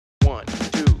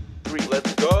3.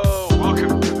 Let's go.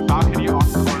 Welcome to the Balcony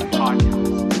Oxford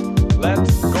podcast.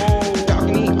 Let's go.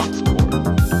 Balcony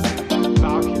Oxford.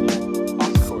 Balcony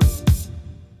Oxford.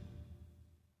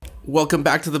 Welcome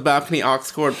back to the Balcony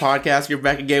Oxford podcast. You're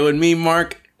back again with me,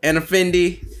 Mark, and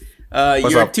Afindi.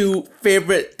 Your up? two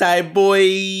favorite Thai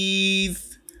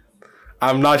boys.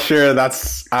 I'm not sure about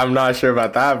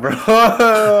that, bro.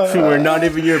 We're not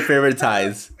even your favorite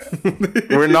Thais.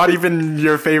 We're not even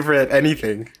your favorite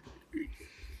anything.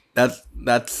 That's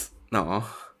no.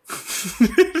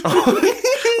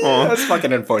 That's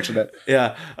fucking unfortunate.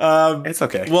 Yeah. It's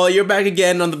okay. Well, you're back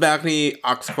again on the Balcony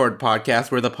Oxford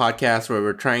podcast. We're the podcast where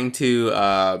we're trying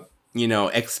to,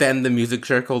 extend the music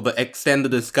circle, extend the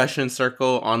discussion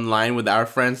circle online with our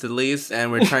friends at least,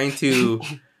 and we're trying to.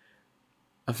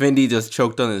 Afindi just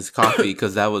choked on his coffee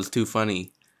because that was too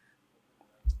funny.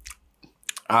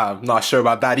 I'm not sure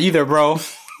about that either, bro.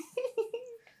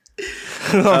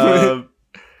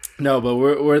 No, but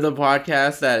we're the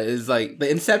podcast that is like the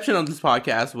inception of this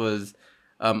podcast was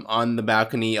on the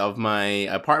balcony of my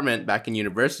apartment back in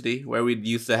university, where we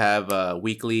used to have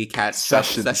weekly cat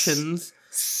sessions.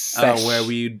 Where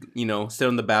we, sit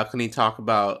on the balcony, talk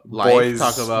about life,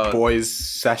 talk about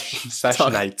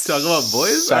session nights. Talk about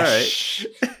boys? All right.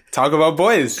 Talk about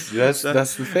boys. That's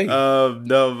the thing.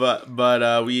 No,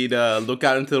 but we'd look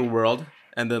out into the world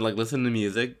and then listen to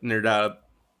music, nerd out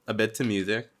a bit to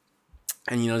music,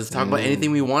 and just talk about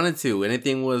anything we wanted to.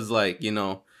 Anything was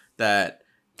that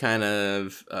kind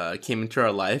of came into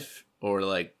our life, or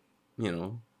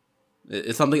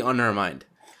it's something on our mind.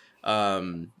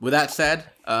 With that said,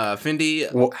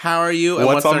 Findi, how are you? And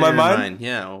what's on my mind?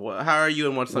 Yeah, how are you?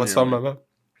 And what's on my mind?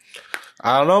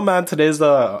 I don't know, man. Today's an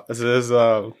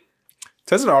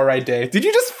alright day. Did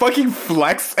you just fucking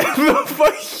flex the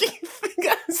fucking thing?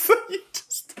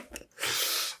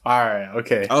 Alright,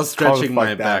 okay. I was stretching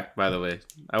my back, by the way.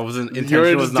 I wasn't You intention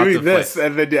were was just not to doing this,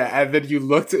 flex. and then you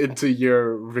looked into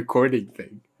your recording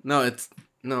thing. No, I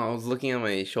was looking at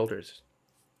my shoulders.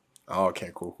 Oh, okay,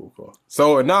 cool.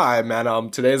 So, man,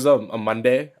 today's a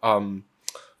Monday. I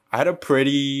had a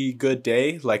pretty good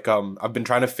day. I've been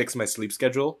trying to fix my sleep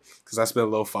schedule because that's been a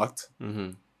little fucked.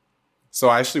 Mm-hmm. So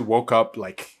I actually woke up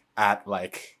at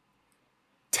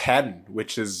 10,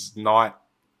 which is not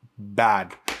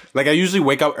bad. I usually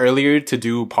wake up earlier to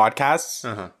do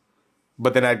podcasts,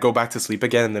 but then I'd go back to sleep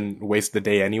again and then waste the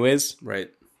day anyways. Right.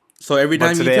 So every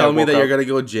time you today tell I me that woke you're up- gonna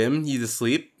go gym, you just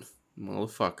sleep,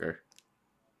 motherfucker.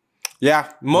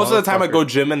 Yeah, most of the time I Motherfucker. go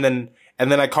gym and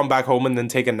then I come back home and then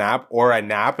take a nap, or I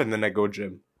nap and then I go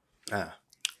gym.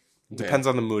 Depends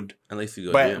on the mood. At least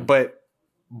you go gym. But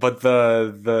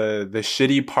the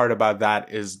shitty part about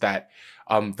that is that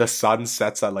the sun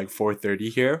sets at 4:30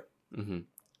 here. Mm-hmm.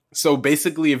 So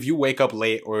basically, if you wake up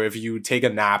late or if you take a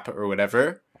nap or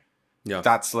whatever, Yeah.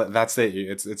 that's it.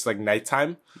 It's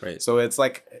nighttime. Right. So it's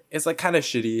kind of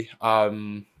shitty.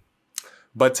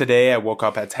 But today I woke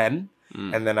up at 10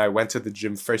 and then I went to the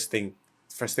gym. First thing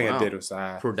Wow. I did was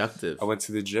Productive. I went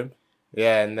to the gym.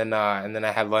 Yeah, and then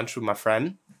I had lunch with my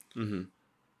friend, Mm-hmm.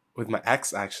 with my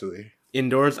ex actually.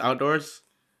 Indoors, outdoors?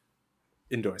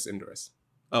 Indoors.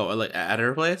 Oh, at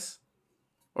her place?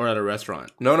 Or at a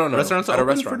restaurant? No. Restaurants at a open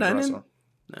restaurant. for dining? restaurant.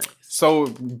 Nice.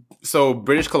 So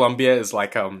British Columbia is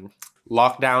lockdown,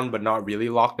 but not really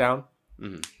lockdown.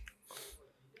 Mhm.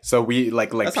 So we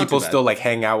That's not people too bad. still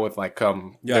hang out with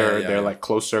their yeah.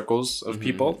 close circles of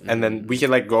people, mhm, and then we can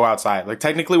go outside.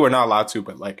 Technically we're not allowed to,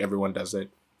 but everyone does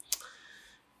it.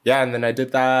 Yeah, and then I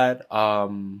did that.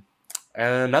 And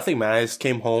nothing, man. I just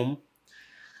came home,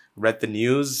 read the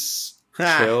news,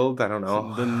 chilled. I don't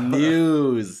know. The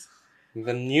news.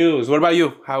 The news. What about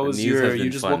you? How was news has you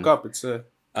been just fun. woke up? It's a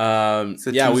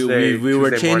Yeah, Tuesday- we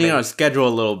were Tuesday changing morning. our schedule a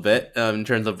little bit in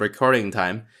terms of recording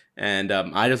time, and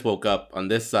I just woke up on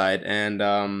this side, and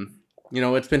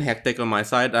it's been hectic on my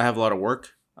side. I have a lot of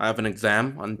work. I have an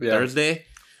exam on Thursday.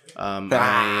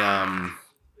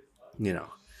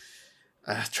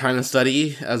 Trying to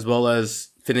study as well as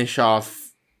finish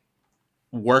off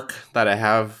work that I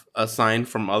have assigned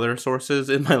from other sources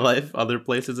in my life, other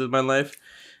places in my life.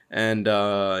 And,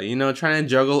 trying to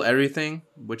juggle everything,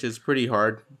 which is pretty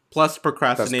hard. Plus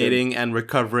procrastinating and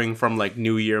recovering from,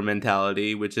 New Year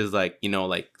mentality, which is,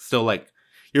 still,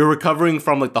 you're recovering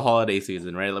from, the holiday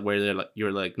season, right? Where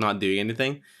you're, not doing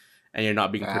anything and you're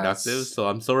not being productive. So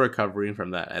I'm still recovering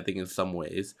from that, I think, in some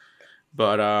ways.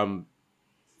 But,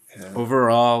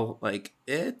 overall,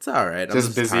 it's all right. I'm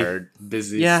just busy. tired.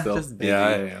 Busy. Yeah, still. just busy.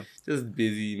 Yeah. Just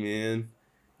busy, man.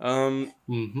 I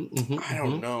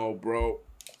don't know, bro.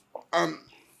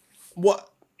 What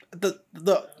the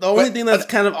only thing that's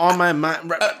kind of on my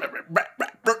mind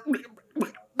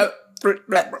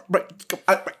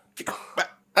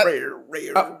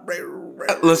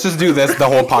Let's just do this the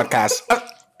whole podcast.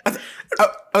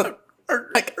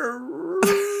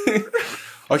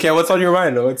 Okay, what's on your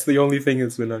mind? What's the only thing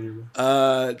that's been on your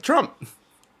mind? Trump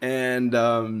and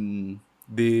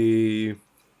the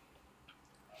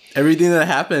everything that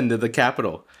happened at the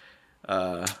Capitol,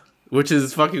 which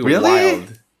is fucking Really?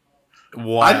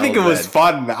 wild. I think it was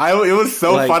fun. It was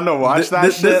so Like, fun to watch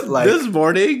that shit.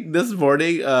 This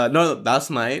morning, last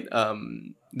night,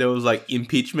 there was like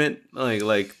impeachment,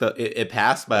 it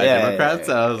passed by Democrats.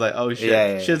 Yeah. I was like, oh shit,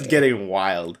 Yeah, shit's getting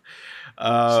wild.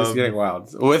 It's just getting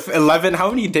wild. With 11, how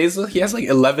many days left? He has like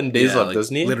 11 days left,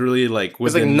 doesn't he? Literally,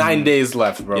 There's like 9 days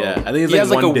left, bro. Yeah, I think it's he like has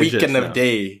like a one digit weekend now. of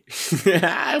day.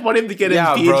 I want him to get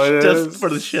Yeah, impeached bro, it just is. for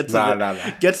the shits Nah, of it. nah, nah.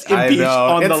 Gets I impeached know.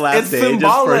 on the It's- last it's day, just for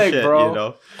symbolic, shit, bro. you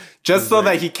know? Just so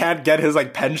that he can't get his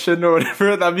like pension or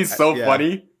whatever. That'd be so Yeah.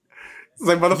 funny. It's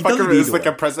like doesn't motherfucker need is like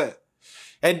one. a president.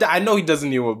 And I know he doesn't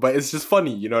need one, but it's just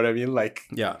funny. You know what I mean? Like,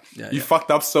 Yeah, you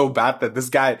fucked up so bad that this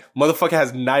guy, motherfucker,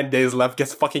 has 9 days left,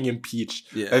 gets fucking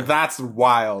impeached. Yeah. Like, that's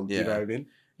wild. You Yeah. know what I mean?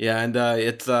 Yeah, and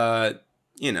it's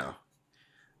you know,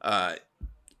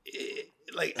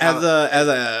 like as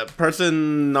a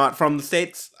person not from the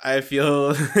States, I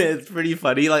feel it's pretty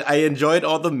funny. Like I enjoyed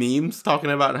all the memes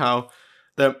talking about how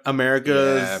the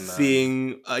America's Yeah, man.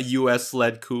 seeing a US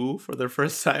led coup for the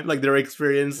first time. Like they're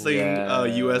experiencing a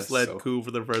Yeah, US led so- coup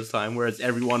for the first time, whereas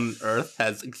everyone on Earth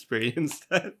has experienced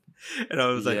that. And I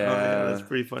was like, oh yeah, Yeah. that's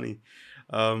pretty funny.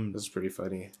 That's pretty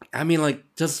funny. I mean, like,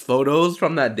 just photos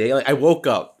from that day. Like, I woke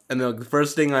up, and the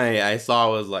first thing I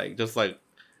saw was, like, just, like,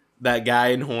 that guy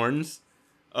in horns.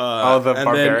 The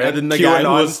barbarian? And then the guy who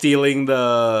QAnon? was stealing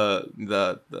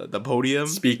the podium.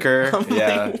 Speaker. I'm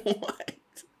Yeah. like, what?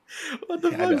 What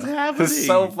the Yeah, I fuck's know. happening? It's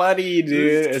so funny,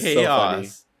 dude. It's It's so funny.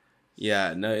 chaos.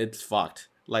 Yeah, no, it's fucked.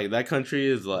 Like, that country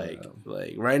is, like,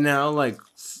 right now, like,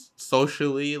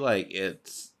 socially, like,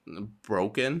 it's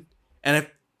broken. And if,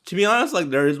 to be honest,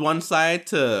 like there is one side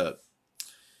to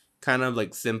kind of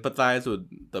like sympathize with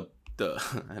the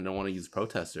I don't want to use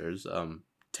protesters,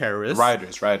 terrorists,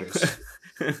 Riders.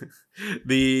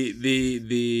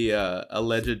 the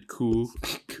alleged coup,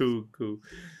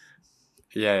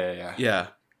 Yeah.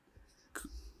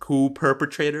 coup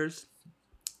perpetrators.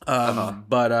 Uh-huh.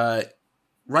 But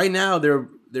right now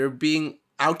they're being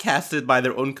outcasted by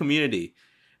their own community.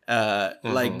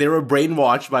 Like they were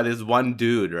brainwashed by this one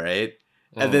dude, right?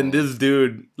 And then this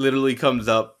dude literally comes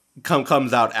out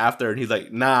after, and he's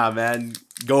like, "Nah, man,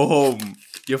 go home.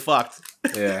 You're fucked.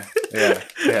 Yeah.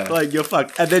 Like you're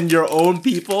fucked." And then your own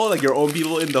people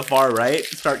in the far right,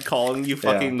 start calling you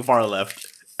fucking far left.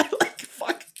 Like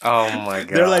fuck. Oh my god.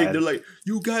 They're like,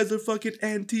 "You guys are fucking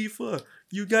Antifa.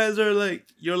 You guys are like,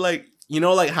 you're like, you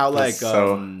know, like how like That's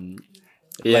so-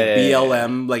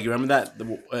 BLM, like you remember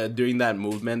that during that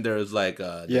movement, there's like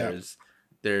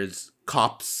there's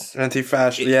cops,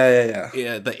 Anti-fascist.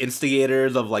 yeah, the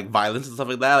instigators of like violence and stuff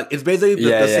like that. Like it's basically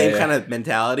the same kind of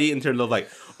mentality in terms of like,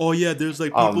 oh yeah, there's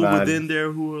like Oh, people man. within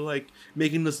there who are like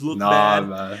making us look Nah, bad,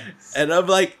 man. and I'm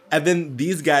like, and then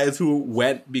these guys who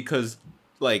went because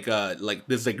like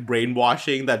this like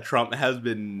brainwashing that Trump has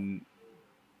been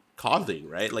causing,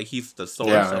 right? Like he's the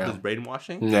source of this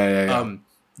brainwashing. Yeah.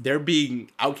 They're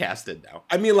being outcasted now.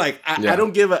 I mean, like, I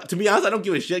don't give a. To be honest, I don't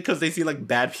give a shit because they seem like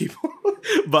bad people.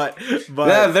 but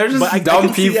Yeah, they're just but dumb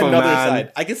can see people, another man.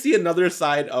 Side. I can see another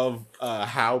side of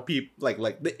how people like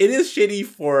it is shitty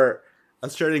for a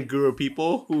certain group of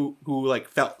people who like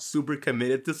felt super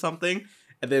committed to something,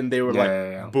 and then they were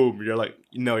boom, you're like,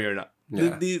 no, you're not.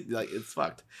 Yeah. These, like it's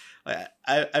fucked. Like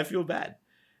I feel bad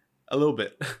a little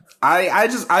bit.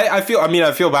 I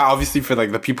feel bad obviously for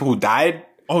like the people who died.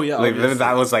 Oh yeah, Like obviously.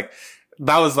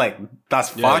 that's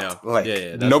fucked. Yeah. Like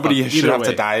that's nobody fucked. should Either have to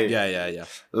way. die. Yeah.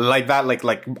 Like that,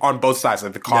 like on both sides,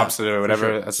 like the cops Yeah, or for whatever.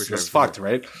 sure, That's for sure, just for fucked,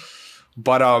 right?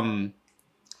 But I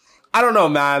don't know,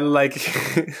 man. Like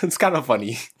it's kind of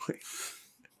funny.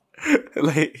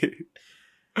 like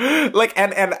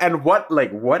and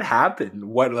what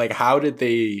happened? How did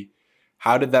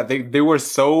they were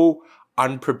so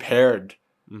unprepared,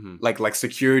 like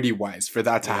security wise for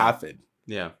that to happen.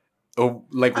 Yeah. Oh,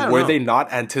 like I don't were know. they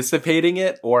not anticipating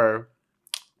it, or?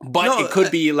 But No, it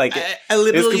could be like I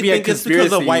literally could be a think it's because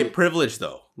of conspiracy. white privilege,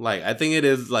 though. Like, I think it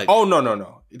is like. Oh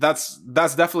no! That's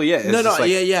definitely it. It's no, just like,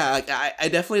 yeah. Like, I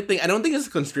definitely think. I don't think it's a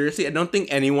conspiracy. I don't think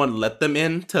anyone let them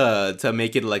in to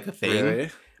make it like a thing. Really?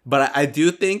 But I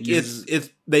do think You it's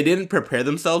they didn't prepare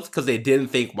themselves because they didn't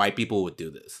think white people would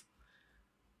do this.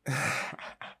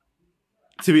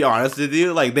 to be honest with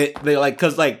you, like they like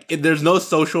because like there's no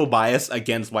social bias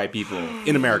against white people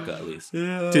in America at least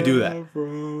to do that.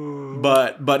 Bro.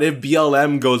 But if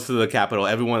BLM goes to the Capitol,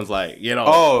 everyone's like,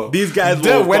 these guys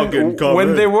will fucking come when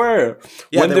in. they were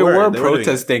Yeah, they were doing it,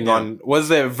 protesting yeah. on,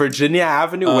 was it Virginia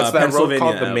Avenue? What's that road Pennsylvania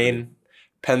called? The Avenue. main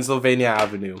Pennsylvania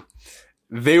Avenue.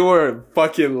 They were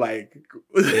fucking like,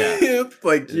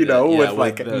 like with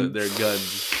like their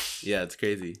guns. Yeah, it's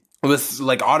crazy. with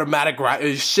like automatic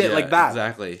shit Yeah, like that.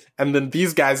 Exactly. And then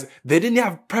these guys, they didn't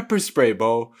have pepper spray,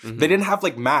 bro. Mhm. They didn't have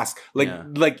like masks. Like Yeah.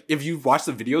 like if you watch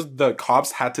the videos, the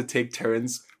cops had to take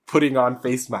turns putting on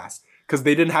face masks because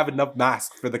they didn't have enough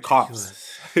masks for the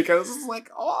cops. Like, I was just like,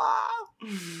 oh,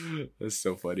 that's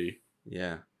so funny.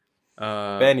 Yeah.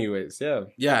 But anyways, yeah.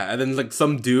 Yeah, and then like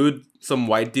some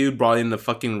white dude brought in the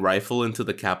fucking rifle into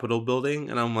the Capitol building,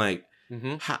 and I'm like,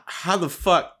 how the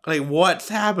fuck, like, what's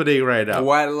happening right now?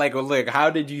 What, like, how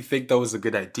did you think that was a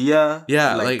good idea?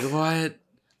 Yeah, like what?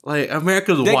 Like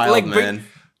America's wild, like, man.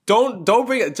 Don't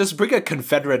bring it. Just bring a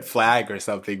Confederate flag or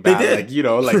something. They Bad. did.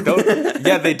 Like, like don't.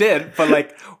 Yeah, they did. But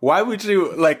like, why would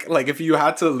you like if you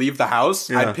had to leave the house,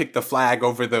 Yeah. I'd pick the flag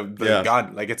over the Yeah.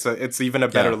 gun. Like it's even a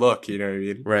better Yeah. look. You know what I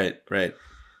mean? Right.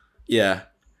 Yeah.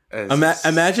 It's-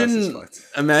 Imagine that's just fucked.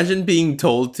 imagine being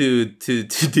told to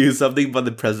do something by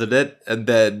the president, and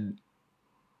then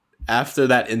after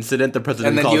that incident, the president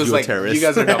And then calls he was you like, a terrorist. "You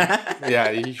guys are dumb."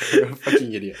 Yeah, you're a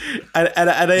fucking idiot. and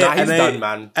He's done,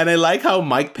 man. And I like how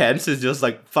Mike Pence is just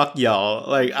like, fuck y'all.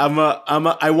 Like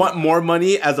I want more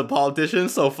money as a politician,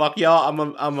 so fuck y'all.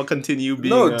 I'm a continue being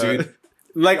No, dude.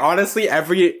 Like honestly,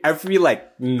 every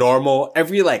like normal,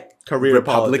 every like career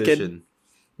Republican, politician.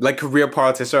 like career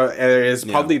politician is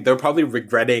Yeah. probably they're probably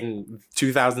regretting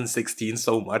 2016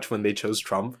 so much when they chose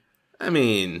Trump. I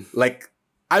mean, Like,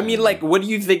 I mean, like, what do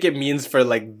you think it means for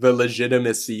like the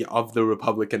legitimacy of the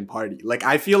Republican Party? Like,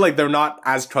 I feel like they're not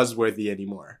as trustworthy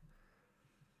anymore.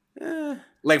 eh,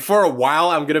 Like for a while,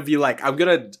 I'm gonna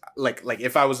like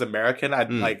if I was American, I'd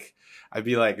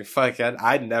be like, fuck it,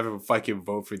 I'd never fucking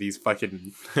vote for these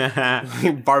fucking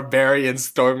barbarians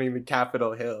storming the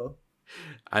Capitol Hill.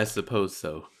 I suppose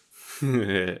so.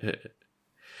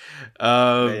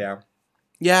 But yeah.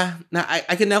 Yeah, now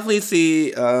I can definitely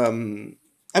see. I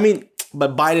mean,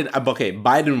 but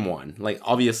Biden won. Like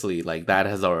obviously, like that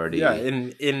has already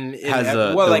in has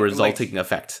the like, resulting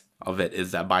effect of it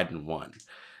is that Biden won.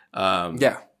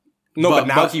 yeah. No, but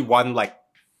now he won like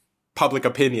public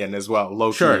opinion as well.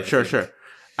 Low key, Sure.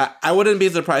 I wouldn't be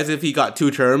surprised if he got 2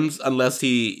 terms unless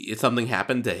if something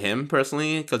happened to him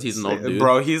personally because he's an old dude.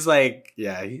 Bro, he's like,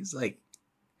 he's like,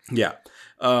 Yeah.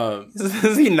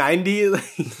 is he 90?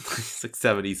 He's like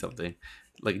 70 something,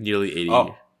 like nearly 80.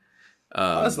 Oh,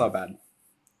 that's not bad.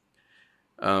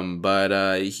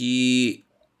 But he,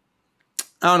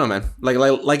 I don't know, man.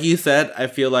 Like you said, I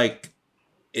feel like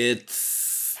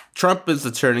Trump is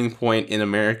a turning point in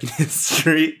American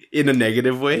history in a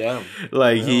negative way. Yeah.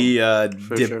 Like he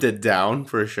for dipped sure. it down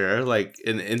for sure. Like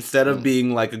instead of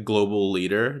being like a global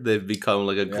leader, they've become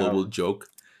like a global joke.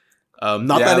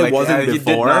 Not Yeah, that it like, wasn't he did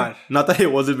before. not. Not that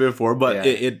it wasn't before, but Yeah.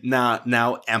 it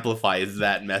now amplifies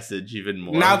that message even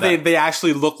more. Now That- they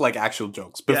actually look like actual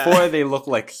jokes. Before they look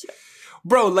like,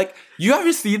 bro, like you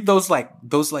ever seen those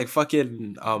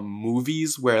fucking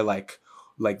movies where like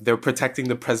they're protecting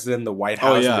the president in the White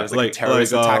House yeah, and there's like a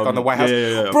terrorist like, attack on the White House.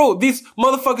 yeah. Bro, these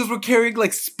motherfuckers were carrying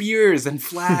like spears and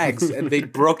flags and they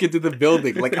broke into the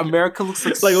building. Like America looks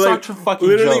like such a fucking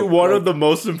literally joke. one Like, of the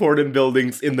most important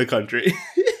buildings in the country.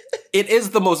 it is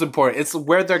the most important. It's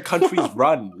where their countries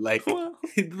run. Like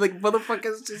like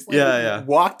motherfuckers just like Yeah.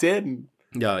 walked in.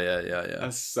 yeah.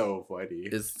 That's so funny.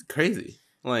 It's crazy.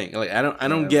 Like I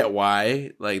don't get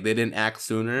why like they didn't act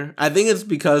sooner. I think it's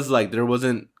because like there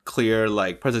wasn't clear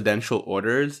like presidential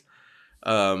orders.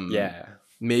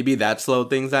 Maybe that slowed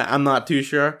things down. I'm not too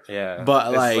sure. Yeah. But,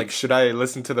 It's like- should I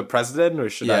listen to the president or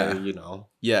should I, Yeah.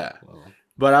 Yeah.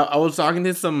 But I was talking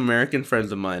to some American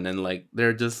friends of mine, and like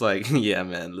they're just like, "Yeah,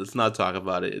 man, let's not talk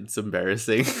about it. It's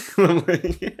embarrassing." I'm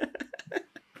like,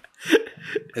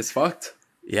 it's fucked.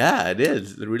 yeah, it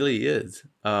is. It really is.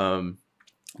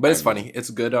 But it's funny. It's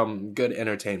good good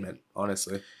entertainment,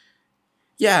 honestly.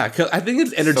 Yeah, cause I think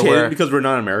it's entertaining we're- because we're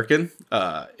not American.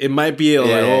 It might be a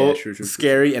Yeah, little true.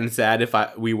 scary and sad if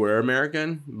we were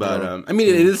American, but Yeah. I mean,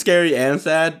 it is scary and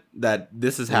sad that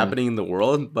this is happening in the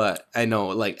world. But I know,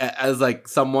 like, as like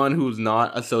someone who's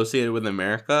not associated with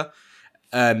America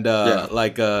and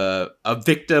like a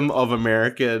victim of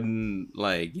American,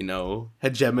 like, you know,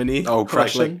 hegemony,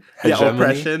 Oppression. like, Hegemony?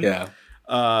 oppression. Yeah.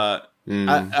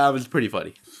 I was pretty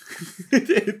funny.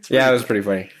 Yeah, it was pretty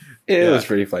funny. It Yeah. was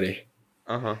pretty funny.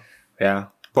 Uh huh. Yeah.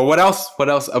 But what else? What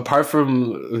else apart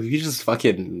from you just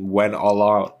fucking went all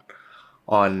out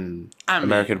on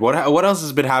American? What else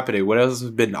has been happening? What else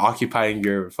has been occupying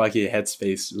your fucking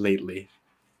headspace lately?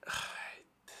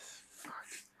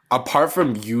 Apart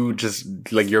from you,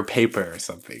 just like your paper or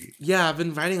something. Yeah, I've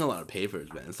been writing a lot of papers,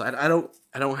 man. So I don't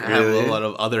have Really? a lot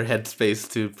of other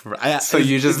headspace to provide. So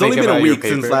you just it's only think been a about your week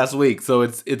since paper? last week, so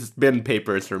it's been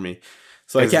papers for me.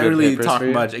 So I It's can't been really papers talk for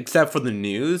you? much except for the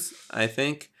news. I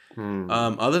think.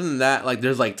 Other than that, like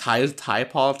there's like Thai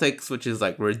politics, which is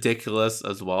like ridiculous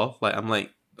as well. Like I'm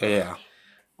Yeah.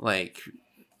 like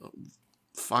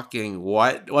fucking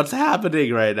what's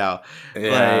happening right now? Yeah,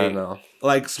 I Like, know.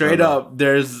 like straight know. up,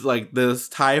 there's like this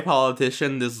Thai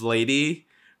politician, this lady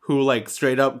who like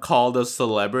straight up called a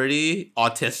celebrity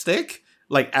autistic,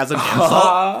 like as an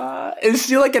insult. Is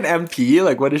she like an MP?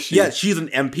 Like, what is she? Yeah, she's an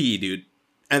MP, dude,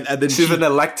 and then she's an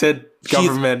elected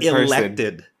government she's person.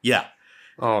 elected. Yeah.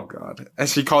 Oh god! And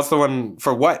she called someone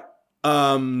for what?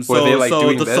 So, they, like, so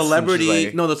doing the this? And she's celebrity,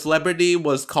 like- no, the celebrity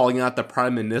was calling out the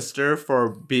prime minister for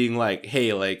being like,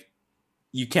 "Hey, like,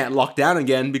 you can't lock down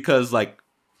again because like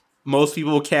most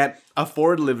people can't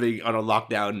afford living on a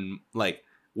lockdown like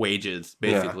wages,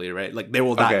 basically, right? Like they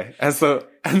will die." Okay,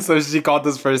 and so she called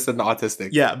this person autistic.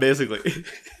 Yeah, basically.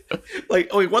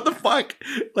 like, what the fuck?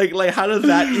 Like, how does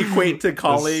that equate to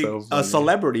calling so a funny.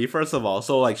 celebrity? First of all,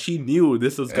 so like she knew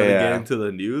this was gonna get Yeah. into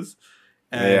the news,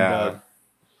 and Yeah.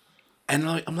 and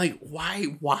like, I'm like,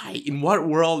 why? In what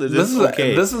world is This this, is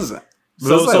okay? This is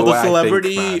so like the what I think,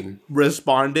 celebrity man.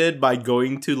 responded by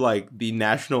going to like the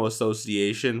National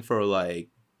Association for like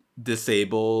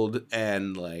disabled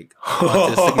and like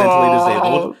autistic mentally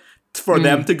disabled for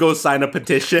them to go sign a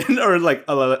petition or like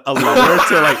a letter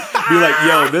to like be like,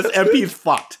 yo, this MP's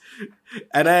fucked.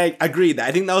 And I agree that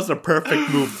I think that was the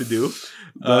perfect move to do.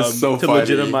 That's so to funny.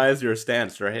 legitimize your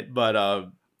stance, right?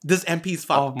 But this MP's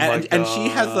fucked. Oh my and she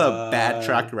has a bad God.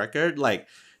 track record. Like,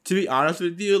 to be honest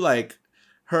with you, like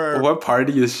her What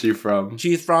party is she from?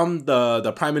 she's from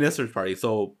the Prime Minister's party,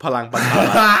 so Palang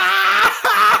Pantala.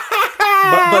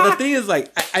 but the thing is,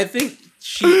 like, I think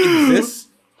she exists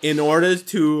in order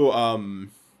to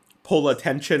pull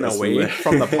attention That's away hilarious.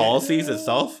 from the policies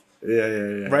itself,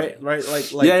 Yeah. right? Like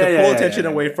Yeah, to yeah, pull yeah, attention yeah.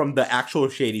 away from the actual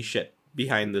shady shit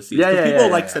behind the scenes. Yeah, 'Cause yeah, people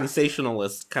yeah, like yeah.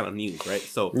 sensationalist kind of news, right?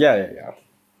 So Yeah. Yeah.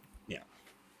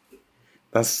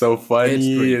 That's so It's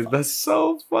funny. pretty funny. That's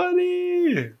so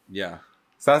funny. yeah,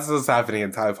 So that's what's happening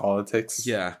in Thai politics.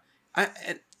 yeah.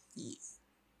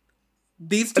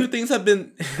 These two things have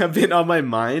been on my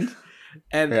mind,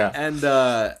 and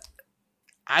Yeah.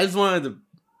 I just wanted to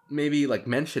maybe like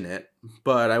mention it,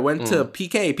 but I went to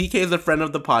PK. PK is a friend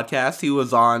of the podcast. He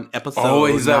was on episode Oh,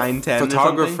 he's a 910 or something.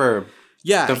 photographer.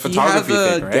 Yeah, the he photography has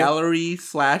a thing, right?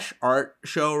 gallery/art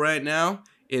show right now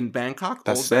in Bangkok.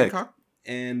 That's old sick. Bangkok.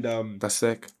 And That's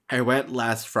sick. I went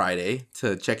last Friday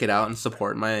to check it out and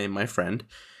support my friend.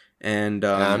 And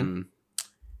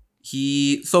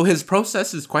his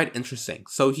process is quite interesting.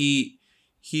 So he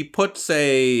puts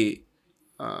a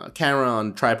camera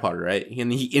on tripod, right?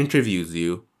 And he interviews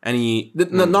you, and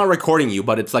not recording you,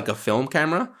 but it's like a film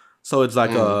camera. So it's like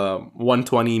a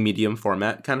 120 medium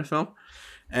format kind of film.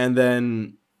 And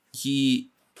then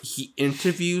he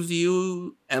interviews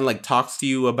you and like talks to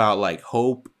you about like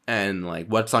hope and like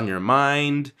what's on your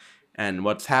mind and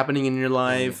what's happening in your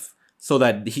life, so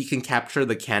that he can capture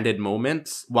the candid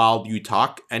moments while you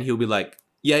talk, and he'll be like,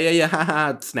 yeah,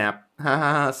 haha, snap,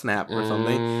 haha, snap, or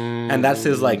something. And that's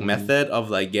his like method of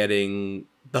like getting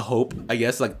the hope, I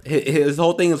guess. Like his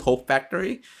whole thing is Hope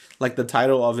Factory. Like the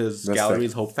title of his That's gallery sick.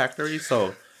 is Hope Factory.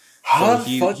 So Huh?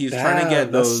 he's Fuck trying to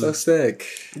get That's those. so sick.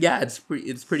 Yeah, it's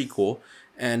pretty cool.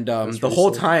 And the pretty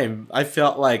whole sick. time I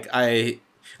felt like I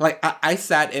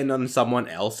sat in on someone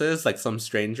else's, like some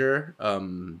stranger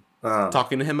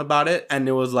talking to him about it, and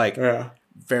it was like Yeah.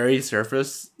 very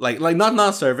surface, like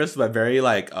not surface, but very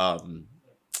like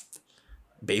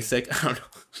basic. I don't know.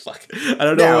 Fuck. I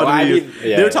don't know Yeah, what well, to I use. mean, yeah,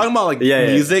 They were yeah. talking about like Yeah,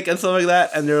 yeah. music and stuff like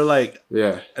that, and they were like,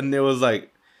 Yeah. and there was like,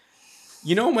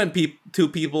 you know, when two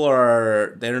people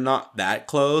are, they're not that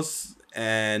close,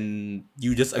 and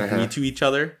you just agree to each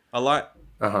other a lot.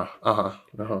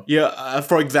 Yeah,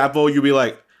 for example, you'd be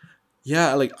like,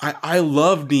 yeah, like I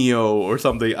love Neo or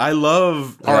something. I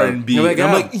love Yeah. R&B. You're like, And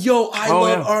I'm yeah. like, yo, I Oh,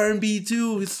 love yeah. R&B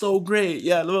too. It's so great.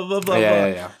 Yeah, blah blah blah. Yeah, blah.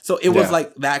 yeah, yeah. So it was Yeah.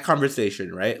 like that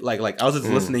conversation, right? Like I was just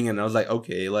listening, and I was like,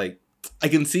 okay, like I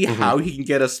can see how he can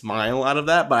get a smile out of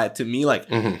that, but to me, like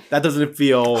that doesn't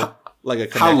feel like a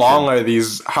connection. How long are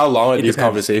these It depends.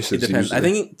 conversations? It depends. Usually? I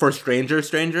think for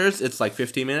strangers, it's like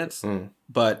 15 minutes.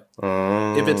 But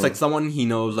if it's like someone he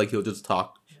knows, like he'll just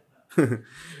talk.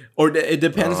 Or it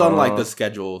depends on like the Oh.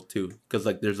 schedule too, because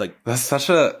like there's like That's such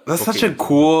a Okay.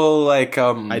 cool like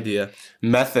idea.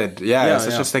 method. Yeah, Yeah, it's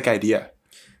such yeah. a sick idea.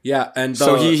 Yeah, and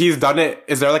So he's done it.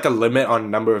 Is there like a limit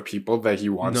on number of people that he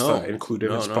wants No. to include in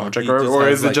No, his no. project, He or, just or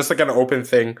has, is it like- just like an open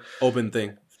thing? open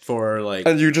thing for like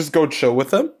And you just go chill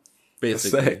with him?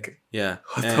 basically. Sick. Yeah,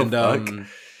 What the and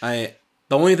fuck?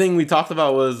 the only thing we talked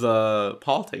about was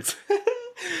politics.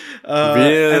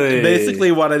 Really? and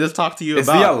basically, what I just talked to you Is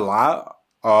he about. allowed?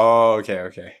 Oh,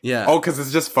 okay. Yeah. Oh, because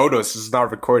it's just photos. It's not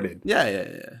recorded. Yeah.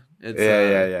 It's,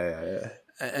 Yeah.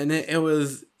 And it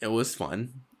was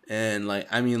fun, and like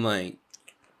I mean like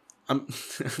I'm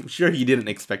I'm sure he didn't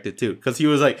expect it too, because he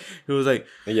was like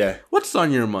Yeah. what's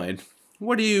on your mind?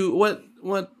 What do you what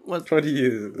What do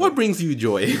you? what brings you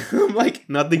joy? I'm like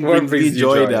nothing What brings me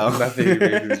joy now. Nothing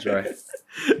brings you joy.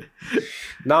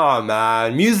 Nah,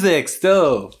 man. Music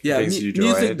still Yeah, brings you joy.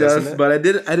 music doesn't does, it? but I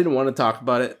didn't want to talk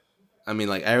about it. I mean,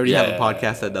 like I already have a Yeah.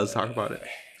 podcast that does talk about it.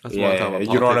 That's why I Yeah, talk about you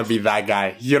don't want to politics. be that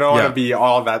guy. You don't want Yeah. to be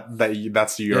all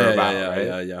that's you're about,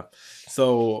 right? Yeah.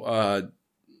 So,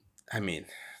 I mean,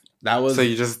 that was So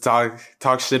you just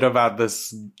talk shit about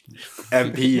this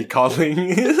MP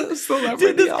calling celebrity.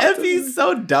 dude. This autism. Effie's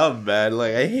so dumb, man.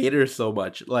 Like I hate her so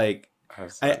much. Like I'm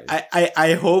sorry.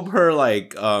 I hope her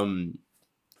like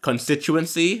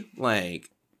constituency like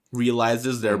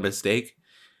realizes their mistake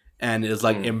and is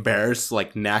like embarrassed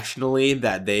like nationally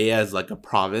that they as like a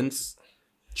province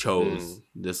chose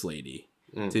this lady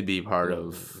to be part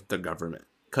of the government,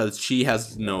 because she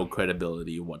has no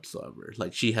credibility whatsoever.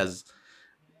 Like she has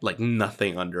like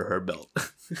nothing under her belt.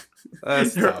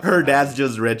 That's tough, her man. dad's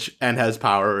just rich and has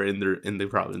power in the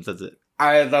province. That's it.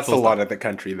 That's Full a lot of the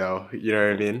country, though. You know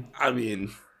what I mean? I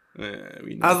mean,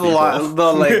 we know That's a lot.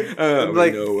 No, like, we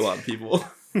like, know a lot of people.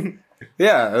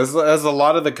 yeah, as a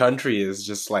lot of the country is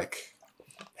just like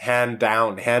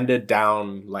handed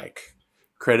down, like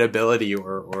credibility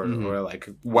or like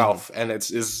wealth, and it's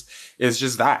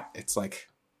just that. It's like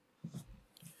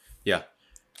Yeah.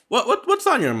 What's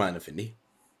on your mind, Afindi?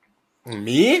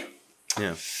 me.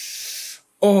 Yeah.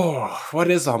 Oh, what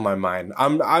is on my mind?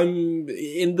 I'm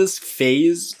in this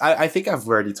phase. I think I've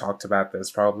already talked about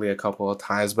this probably a couple of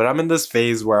times, but I'm in this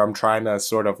phase where I'm trying to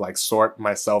sort of like sort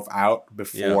myself out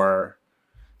before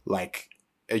like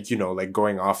like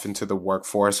going off into the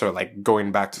workforce or like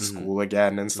going back to school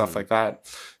again and stuff like that.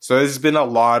 So there's been a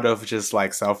lot of just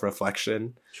like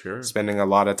self-reflection, Sure. spending a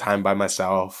lot of time by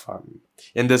myself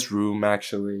in this room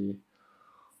actually.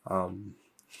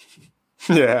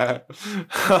 Yeah.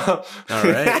 All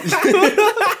right.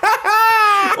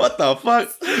 What the fuck?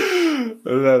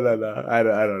 No. I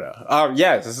don't know.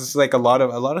 Yeah, this is like a lot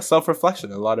of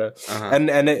self-reflection, a lot of, and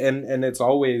it's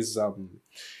always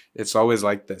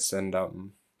like this. And,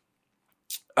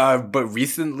 but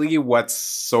recently what's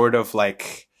sort of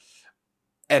like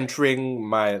entering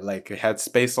my like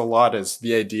headspace a lot is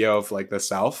the idea of like the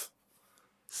self.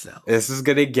 Self. This is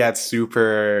going to get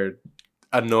super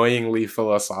annoyingly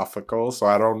philosophical. So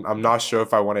I'm not sure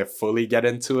if I want to fully get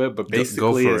into it, but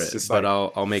basically Go for it's it, just but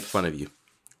like, I'll make fun of you.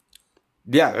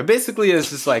 yeah, basically it's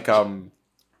just like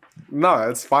no,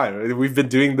 it's fine. We've been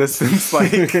doing this since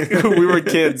like we were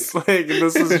kids. Like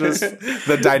this is just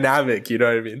the dynamic, you know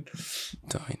what I mean?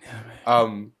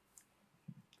 Dynamic.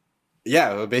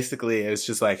 Yeah, but basically it's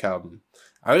just like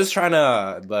I was trying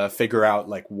to figure out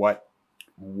like what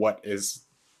is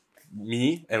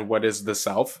me and what is the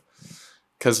self,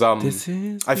 because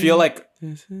I feel like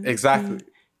exactly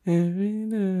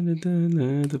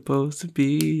supposed to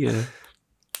be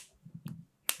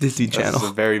Disney This Channel. is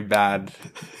a very bad.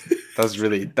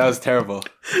 That was terrible.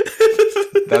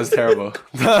 That was terrible.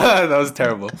 That was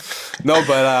terrible. No,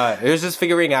 but it was just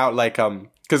figuring out like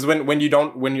because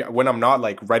when I'm not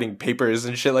like writing papers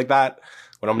and shit like that,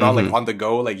 when I'm not like on the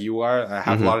go like you are, I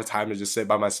have a lot of time to just sit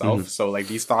by myself. So like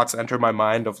these thoughts enter my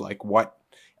mind of like what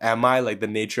am I, like the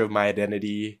nature of my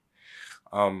identity,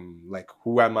 like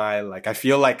who am I? Like I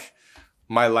feel like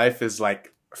my life is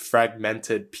like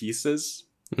fragmented pieces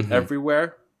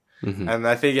everywhere. And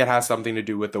I think it has something to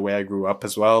do with the way I grew up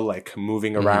as well, like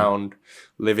moving around,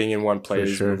 living in one place,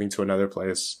 sure. moving to another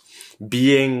place,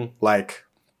 being like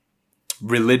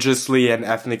religiously and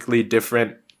ethnically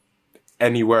different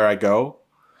anywhere I go.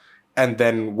 And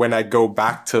then when I go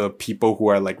back to people who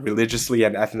are like religiously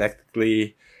and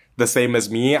ethnically the same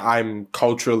as me, I'm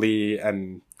culturally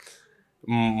and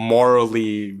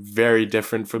morally very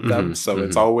different from them. So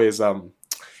it's always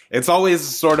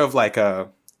sort of like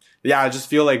I just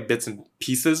feel like bits and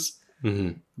pieces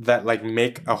that like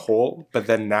make a whole. But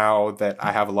then now that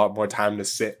I have a lot more time to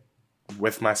sit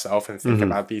with myself and think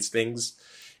about these things,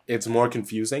 it's more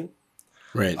confusing.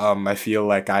 Right. I feel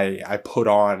like I put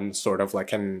on sort of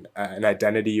like an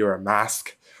identity or a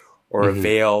mask or a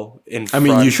veil in I front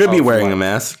mean, you should be of, wearing like- a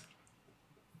mask.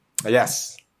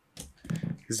 Yes.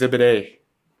 Exhibit A.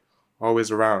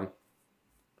 Always around.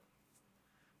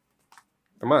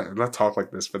 Let's talk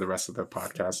like this for the rest of the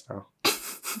podcast now.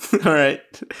 All right.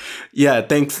 Yeah,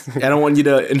 thanks. I don't want you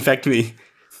to infect me.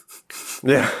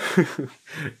 Yeah.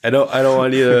 I don't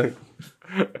want you to.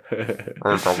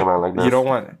 Talk about like this. You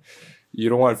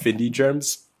don't want Findy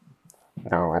germs?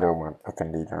 No, I don't want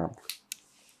Findy germs.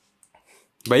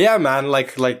 But yeah, man,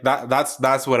 like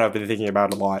that's what I've been thinking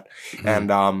about a lot.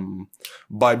 And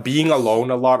but being alone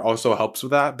a lot also helps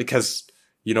with that, because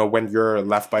you know, when you're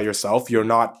left by yourself, you're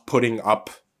not putting up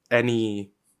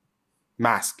any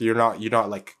mask. You're not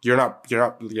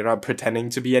pretending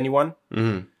to be anyone.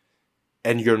 Mhm.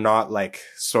 And you're not like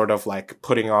sort of like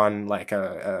putting on like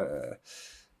a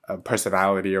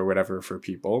personality or whatever for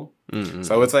people. Mhm.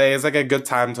 So it's like a good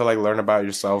time to like learn about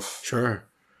yourself Sure.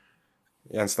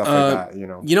 and stuff like that, you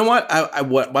know. You know what?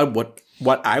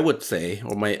 What I would say,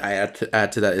 or I add to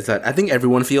that, is that I think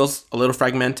everyone feels a little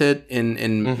fragmented in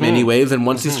many ways, and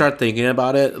once you start thinking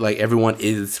about it, like everyone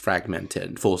is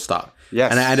fragmented, full stop. Yes.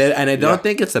 And I don't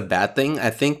think it's a bad thing. I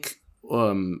think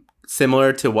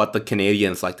similar to what the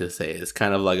Canadians like to say, it's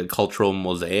kind of like a cultural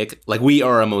mosaic. Like we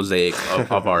are a mosaic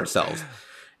of ourselves,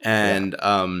 and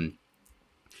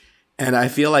and I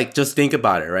feel like, just think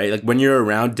about it, right? Like when you're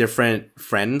around different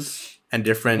friends and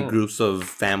different groups of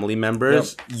family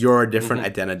members, you're a different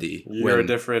identity. You're a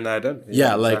different identity.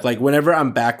 Yeah, exactly. like whenever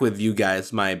I'm back with you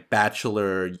guys, my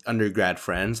bachelor undergrad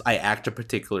friends, I act a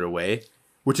particular way,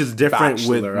 which is different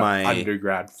Bachelor, with my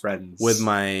undergrad friends. with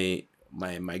my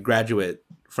graduate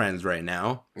friends right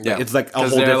now. Yeah. It's like a 'Cause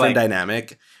whole they're, different like-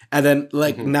 dynamic. And then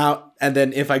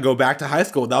then if I go back to high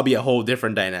school, that'll be a whole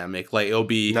different dynamic. Like it'll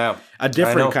be No, a I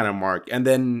different know. kind of mark. And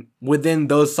then within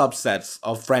those subsets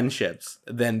of friendships,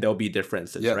 then there'll be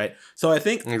differences, Yeah. right? So I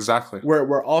think Exactly.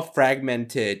 we're all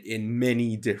fragmented in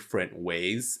many different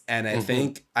ways, and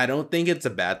I don't think it's a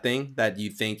bad thing that you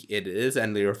think it is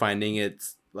and you're finding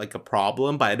it's like a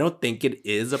problem, but I don't think it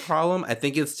is a problem. I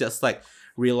think it's just like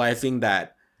realizing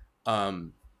that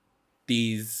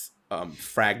these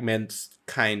fragments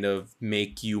kind of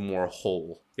make you more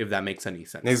whole, if that makes any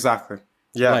sense. Exactly.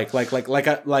 Yeah. Like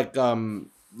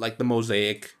the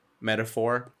mosaic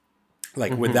metaphor.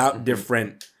 Like without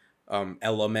different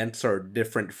elements or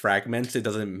different fragments, it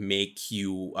doesn't make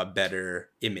you a better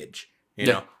image. You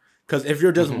know? Because if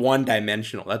you're just one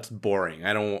dimensional, that's boring.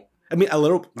 I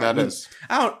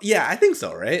think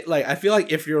so, right? Like I feel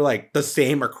like if you're like the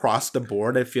same across the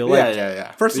board, I feel like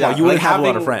yeah. first of all, you wouldn't have a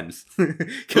lot of friends.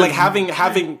 Like having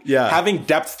Yeah. having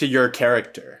depth to your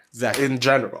character. Exactly. In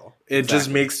general, it just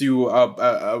makes you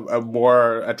a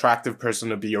more attractive person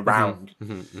to be around.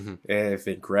 I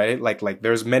think, right? Like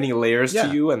there's many layers Yeah.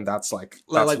 to you, and that's like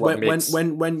like what makes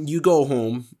when you go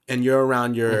home and you're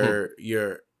around your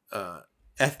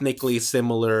ethnically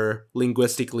similar,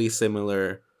 linguistically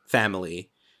similar family,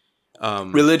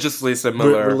 religiously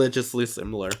similar. religiously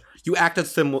similar, you act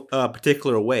a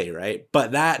particular way, right?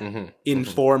 But that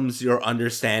informs your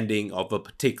understanding of a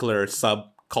particular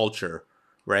subculture,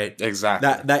 right? Exactly.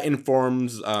 That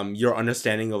informs your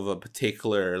understanding of a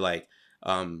particular like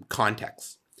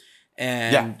context,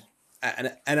 and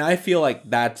I feel like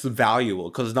that's valuable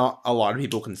because not a lot of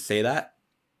people can say that.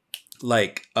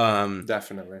 Like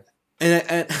Definitely.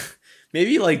 and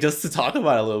maybe like just to talk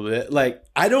about it a little bit, like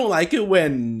I don't like it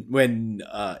when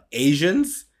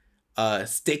Asians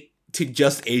stick to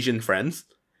just Asian friends,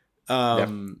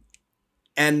 and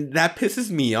that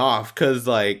pisses me off because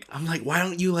like I'm like, why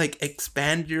don't you like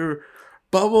expand your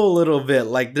bubble a little bit?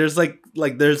 Like there's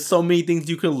there's so many things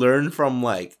you can learn from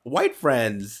like white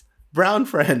friends, brown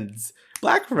friends,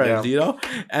 black friends, you know.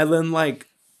 And then like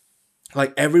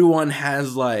everyone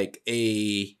has like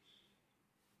a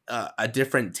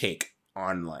different take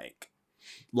on like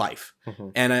life,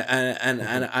 and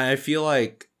I feel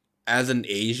like as an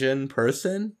Asian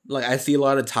person, like I see a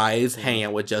lot of Thais hanging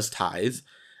out with just Thais.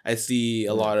 I see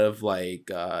a lot of like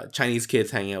Chinese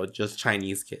kids hanging out with just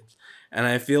Chinese kids, and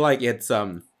I feel like it's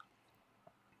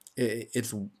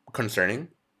concerning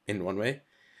in one way.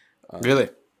 Really?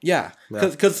 Yeah,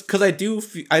 because I do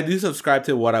subscribe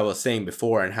to what I was saying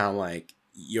before and how like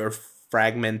your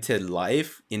fragmented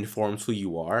life informs who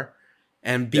you are,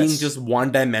 and being just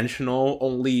one dimensional,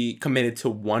 only committed to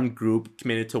one group,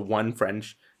 committed to one friend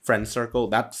circle,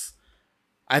 that's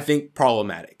I think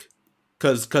problematic,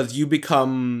 because you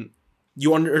become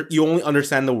you only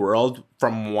understand the world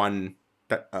from one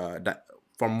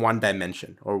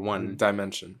dimension or one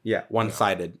Dimension.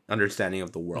 one-sided understanding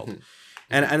of the world.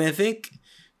 And I think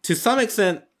to some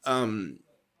extent,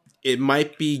 it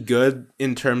might be good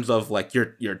in terms of like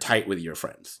you're tight with your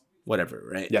friends, whatever,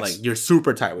 right? Yes. Like you're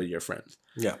super tight with your friends.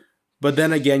 Yeah. But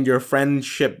then again, your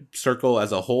friendship circle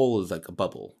as a whole is like a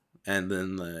bubble, and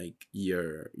then like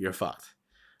you're fucked.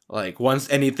 Like once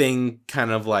anything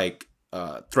kind of like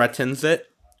threatens it,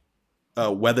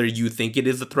 whether you think it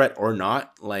is a threat or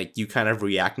not, like you kind of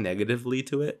react negatively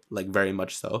to it, like very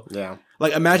much so. Yeah.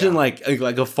 Like imagine like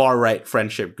a far right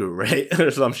friendship group, right,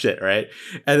 or some shit, right?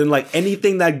 And then like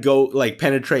anything that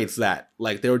penetrates that,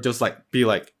 like they would just like be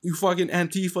like, you fucking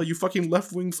Antifa, you fucking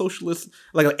left wing socialist,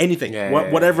 like anything,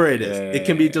 whatever it is. It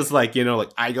can be just like, you know, like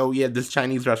I go eat at this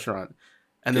Chinese restaurant,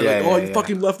 and they're like, oh, you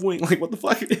fucking left wing, like what the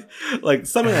fuck, like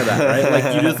something like that, right?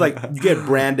 Like you just like you get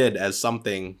branded as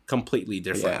something completely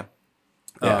different.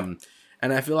 Yeah.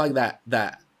 And I feel like that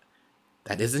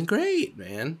isn't great,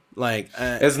 man. Like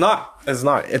It's not.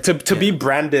 To be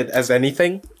branded as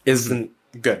anything isn't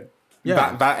good.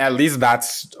 Yeah. That at least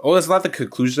that's. Oh, it's not the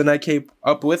conclusion I came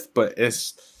up with, but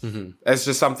it's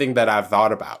just something that I've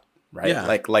thought about, right? Yeah.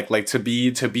 Like to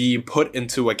be put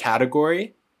into a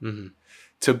category,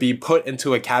 to be put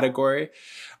into a category.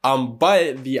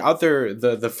 But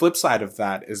the flip side of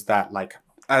that is that like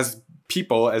as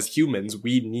people, as humans,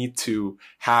 we need to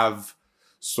have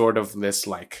sort of this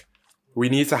like. We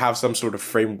need to have some sort of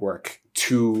framework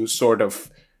to sort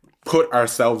of put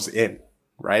ourselves in,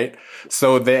 right?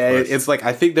 So it's like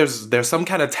I think there's some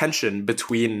kind of tension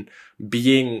between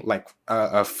being like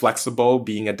flexible,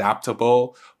 being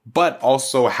adaptable, but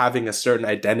also having a certain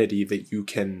identity that you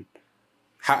can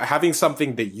having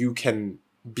something that you can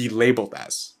be labeled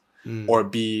as or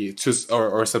be to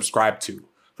or subscribe to.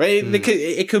 Right?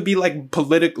 It could be like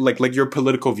political, like your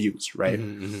political views, right?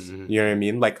 You know what I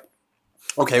mean? Like.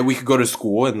 Okay, we could go to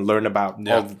school and learn about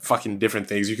all the fucking different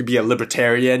things. You could be a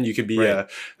libertarian. You could be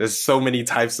there's so many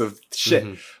types of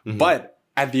shit. But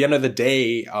at the end of the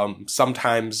day,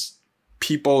 sometimes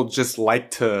people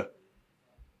like to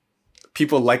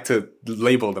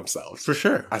label themselves. for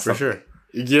sure.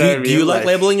 You know what I mean? Do you like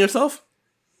labeling yourself?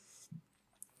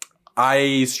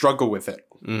 I struggle with it.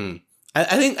 I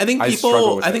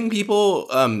think people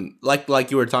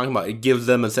like you were talking about, it gives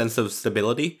them a sense of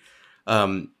stability.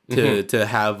 To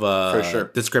have a For sure.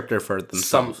 descriptor for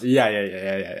themselves.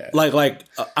 Yeah. Like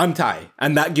I'm Thai,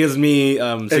 and that gives me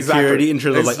security in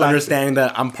terms of like understanding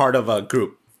that I'm part of a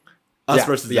group. Us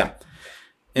versus them.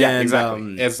 Yeah,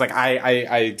 exactly. It's like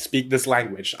I speak this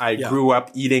language. I grew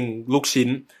up eating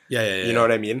lukshin. Yeah. You know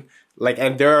what I mean? Like,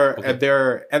 and no.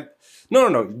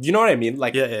 You know what I mean?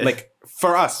 Like, like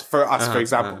for us, for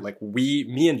example, like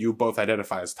me and you both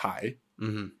identify as Thai.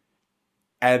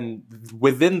 And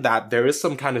within that, there is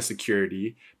some kind of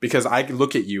security because I can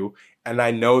look at you and I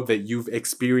know that you've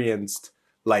experienced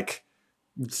like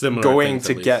similar going things,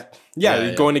 to get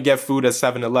going to get food at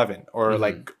 7-Eleven or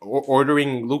like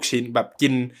ordering lukshin, but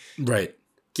kin,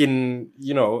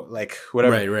 you know, like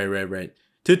whatever. Right.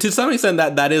 To some extent,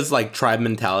 that is like tribe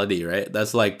mentality, right?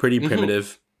 That's like pretty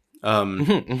primitive. I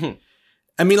mean,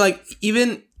 like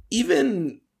even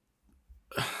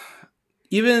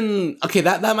okay,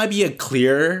 that might be a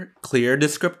clear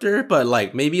descriptor, but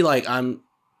like maybe like I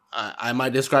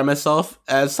might describe myself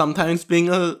as sometimes being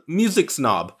a music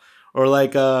snob or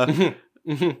like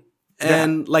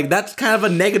and like that's kind of a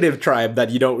negative tribe that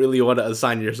you don't really want to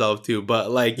assign yourself to,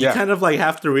 but like you kind of like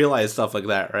have to realize stuff like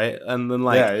that, right? And then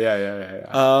like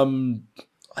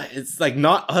it's like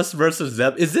not us versus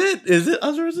them. Is it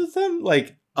us versus them?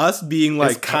 Like us being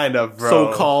like it's kind of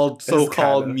bro.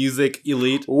 so-called music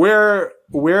elite.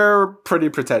 We're pretty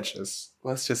pretentious.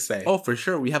 Let's just say. Oh, for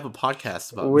sure. We have a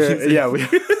podcast about music.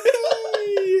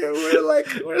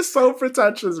 We're so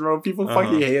pretentious, bro. People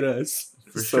fucking hate us.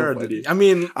 For sure. Funny. I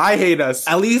mean, I hate us.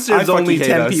 At least there's only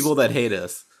 10 people that hate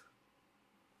us.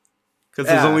 Because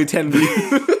there's only 10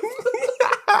 people.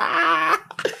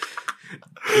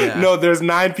 No, there's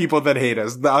 9 people that hate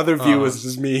us. The other view is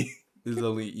just me.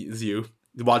 Is you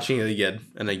watching it again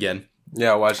and again.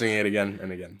 Yeah, watching it again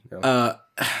and again.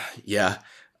 Yeah.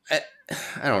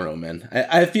 I don't know, man.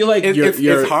 I feel like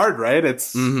it's hard, right?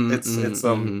 It's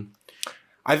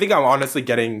I think I'm honestly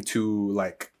getting to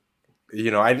like, you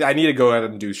know, I need to go out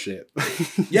and do shit.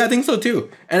 Yeah, I think so too.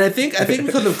 And I think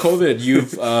because of COVID,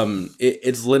 you've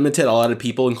it's limited a lot of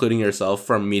people, including yourself,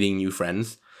 from meeting new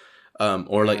friends,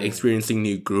 or like experiencing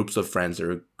new groups of friends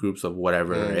or groups of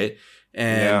whatever, right?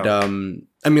 And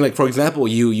I mean, like for example,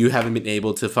 you haven't been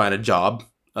able to find a job.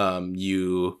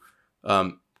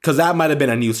 Because that might have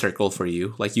been a new circle for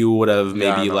you. Like you would have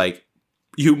maybe like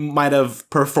you might have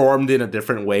performed in a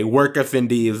different way. Work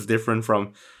affinity is different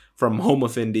from home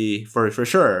affinity for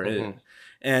sure.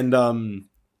 And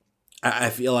I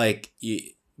feel like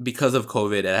because of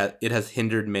COVID, it has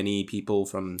hindered many people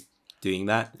from doing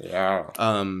that. Yeah.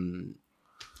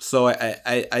 So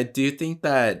I do think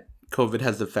that COVID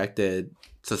has affected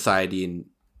society in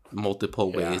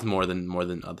multiple ways more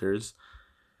than others.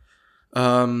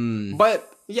 But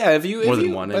yeah, if you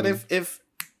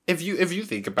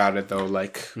think about it though,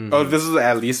 like this is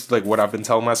at least like what I've been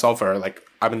telling myself, or like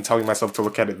I've been telling myself to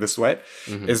look at it this way,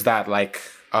 is that like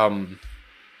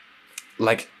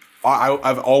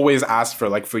I've always asked for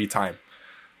like free time.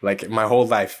 Like my whole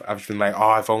life, I've been like,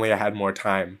 oh, if only I had more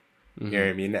time. You know what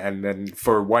I mean? And then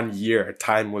for 1 year,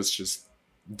 time was just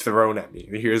thrown at me.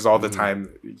 Here's all the time.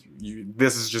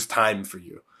 This is just time for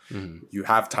you. You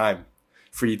have time,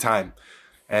 free time,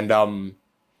 and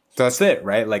that's it,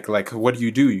 right? Like what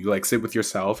do? You like sit with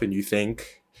yourself and you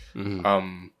think.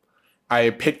 I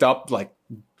picked up like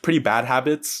pretty bad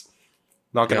habits.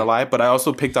 Not gonna lie, but I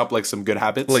also picked up like some good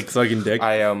habits, like sucking dick.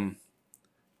 I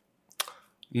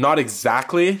not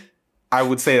exactly. I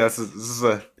would say this is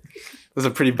a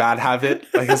pretty bad habit.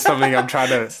 Like it's something I'm trying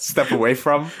to step away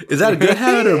from. Is that a good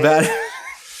habit or bad?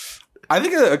 I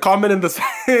think a comment in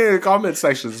the comment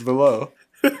sections below.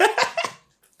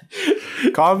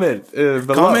 Comment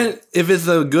below. Comment if it's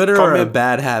a good or a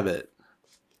bad habit.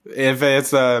 If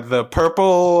it's the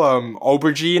purple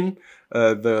aubergine,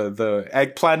 the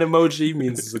eggplant emoji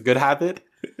means it's a good habit.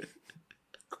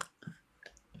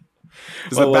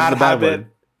 It's a bad habit.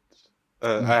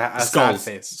 A sad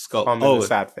face. Skull. Comment a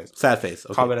sad face. Sad face.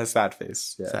 Okay. Comment a sad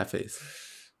face. Yeah. Sad face.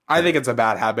 I think it's a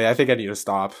bad habit. I think I need to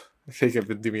stop. I think I've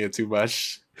been doing it too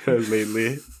much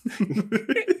lately.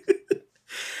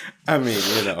 I mean,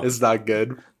 you know, it's not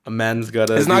good. A man's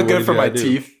gotta. It's not good for my do.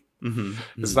 teeth.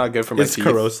 It's not good for my teeth. It's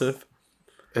corrosive.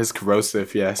 It's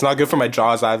corrosive. Yeah, it's not good for my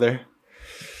jaws either.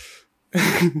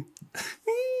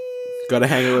 Gotta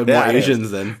hang out with more Asians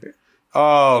then.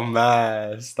 Oh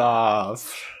man, stop.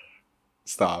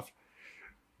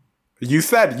 You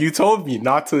told me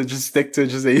not to just stick to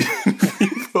just Asian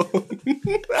people.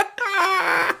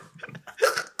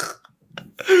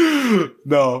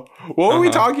 No. What were we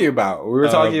talking about? We were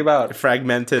talking about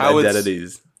fragmented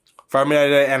identities.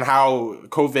 Fragmented, and how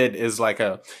COVID is like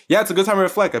it's a good time to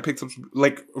reflect. I picked up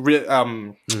like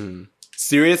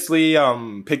seriously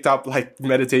picked up like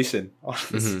meditation,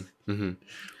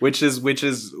 which is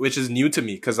new to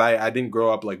me because I didn't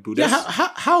grow up like Buddhist. Yeah,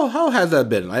 how has that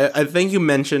been? I think you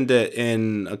mentioned it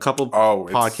in a couple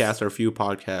podcasts or a few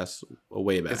podcasts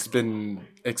way back. It's been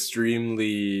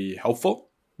extremely helpful.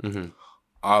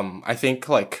 I think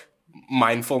like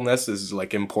mindfulness is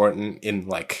like important in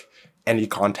like any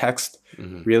context,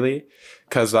 really,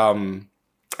 because and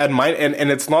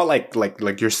it's not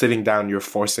like you're sitting down, you're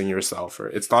forcing yourself, or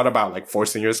it's not about like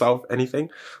forcing yourself anything,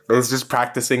 but it's just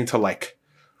practicing to like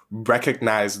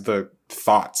recognize the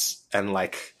thoughts and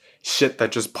like shit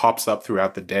that just pops up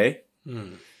throughout the day,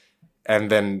 and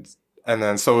then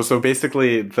so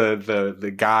basically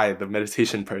the guy, the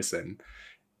meditation person,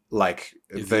 like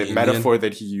the metaphor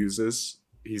that he uses,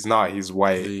 he's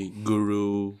white. The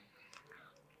guru.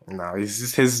 No,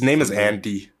 his name is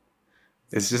Andy.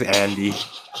 It's just Andy.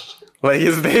 Like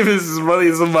his name is he's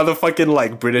a motherfucking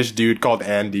like British dude called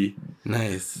Andy.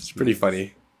 Nice. It's pretty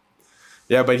funny.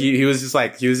 Yeah, but he was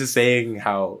just saying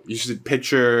how you should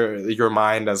picture your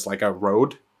mind as like a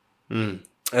road. And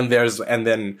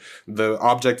then the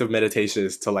object of meditation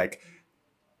is to like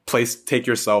take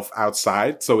yourself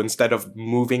outside. So instead of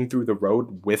moving through the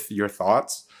road with your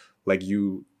thoughts, like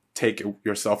you take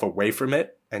yourself away from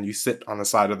it and you sit on the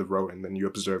side of the road and then you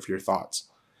observe your thoughts.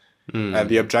 And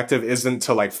the objective isn't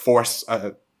to like force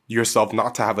yourself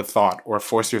not to have a thought or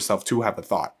force yourself to have a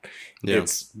thought. Yeah.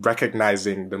 It's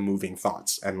recognizing the moving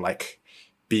thoughts and like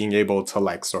being able to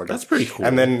like sort of. That's pretty cool.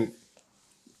 And then,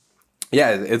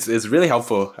 yeah, it's really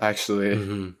helpful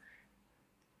actually.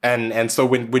 And so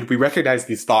when we recognize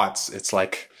these thoughts, it's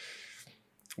like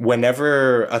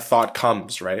whenever a thought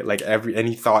comes, right? Like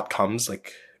any thought comes,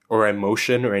 like, or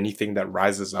emotion or anything that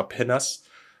rises up in us,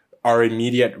 our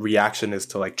immediate reaction is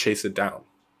to like chase it down.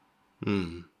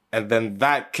 And then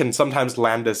that can sometimes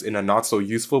land us in a not so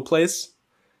useful place.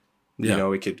 You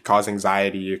know, it could cause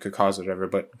anxiety, it could cause whatever,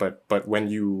 but when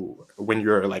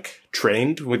you're like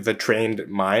trained with the trained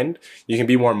mind, you can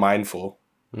be more mindful.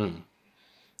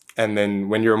 And then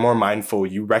when you're more mindful,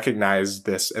 you recognize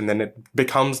this, and then it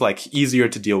becomes like easier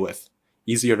to deal with,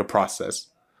 easier to process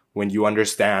when you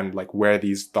understand like where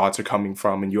these thoughts are coming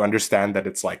from, and you understand that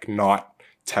it's like not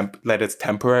that it's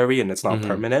temporary and it's not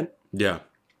permanent. Yeah.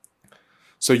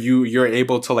 So you're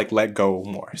able to like let go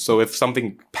more. So if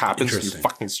something happens, you're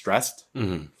fucking stressed.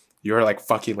 You're like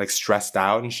fucking like stressed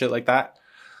out and shit like that.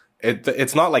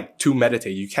 it's not like to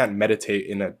meditate. You can't meditate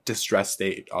in a distressed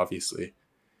state, obviously.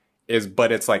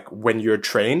 But it's like when you're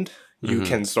trained, you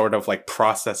can sort of like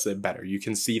process it better. You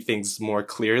can see things more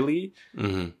clearly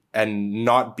and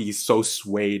not be so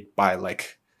swayed by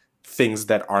like things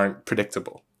that aren't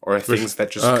predictable or things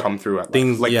that just come through at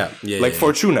things like like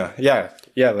Fortuna. Yeah,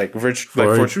 like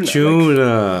Fortuna.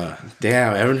 Fortuna.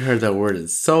 Damn, I haven't heard that word in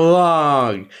so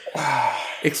long.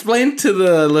 Explain to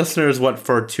the listeners what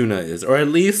Fortuna is, or at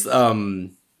least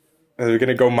We're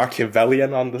gonna go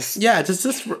Machiavellian on this. yeah, just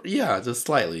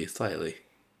slightly. So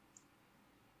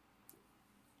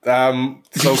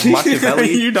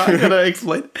Machiavelli. You're not gonna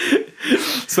explain.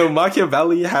 So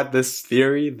Machiavelli had this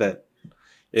theory that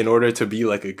in order to be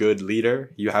like a good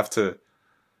leader, you have to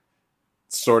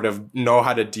sort of know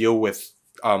how to deal with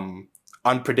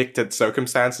unpredicted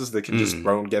circumstances that can just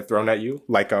get thrown at you.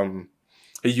 Like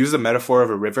he used a metaphor of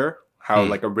a river, how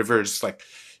like a river is like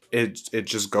it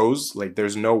just goes, like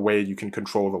there's no way you can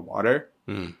control the water.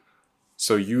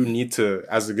 So you need to,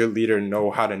 as a good leader, know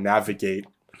how to navigate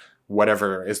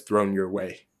whatever is thrown your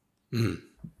way.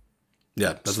 Yeah,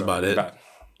 that's about it.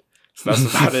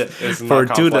 That's about it. It's not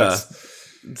Fortuna. complex.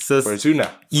 Just,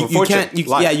 Fortuna. you Fortune. can't.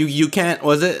 Life. You can't.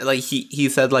 Was it like he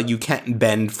said like you can't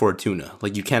bend Fortuna?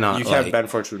 Like you cannot. You can't like, bend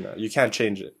Fortuna. You can't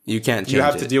change it. You can't. Change You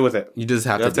have it. to deal with it. You just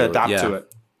have You have to deal adapt with it. to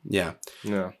it. Yeah.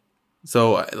 Yeah.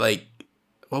 So like,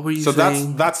 what were you So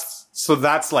saying?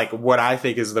 that's like what I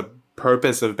think is the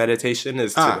purpose of meditation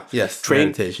is to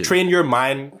meditation. train your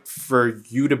mind for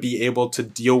you to be able to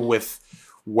deal with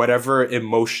whatever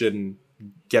emotion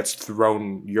gets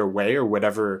thrown your way or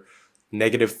whatever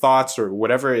negative thoughts or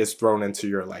whatever is thrown into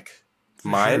your like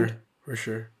mind. For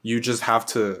sure. You just have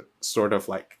to sort of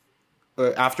like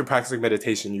after practicing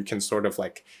meditation, you can sort of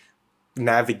like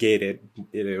navigate it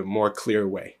in a more clear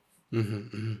way.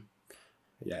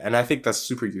 Yeah, and I think that's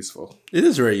super useful. It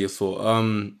is very useful.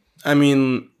 I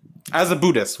mean, as a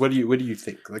Buddhist, what do you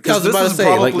think? Like, I was about to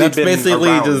say, like that's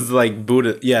basically just like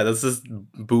Buddha. Yeah, that's just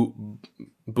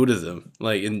Buddhism,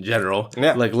 like in general.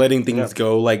 Yeah. Like letting things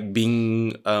go, like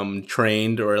being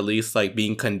trained or at least like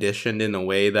being conditioned in a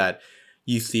way that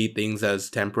you see things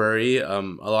as temporary. A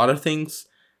lot of things.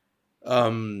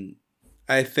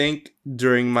 I think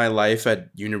during my life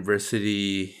at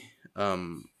university,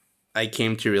 I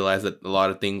came to realize that a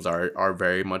lot of things are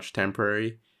very much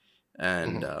temporary,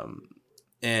 and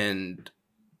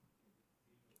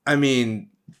I mean,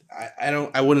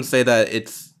 I wouldn't say that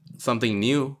it's something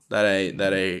new that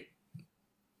I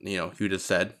you just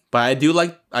said, but I do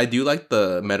like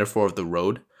the metaphor of the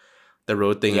road. The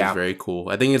road thing is very cool.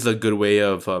 I think it's a good way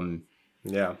of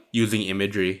using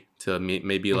imagery to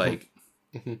maybe like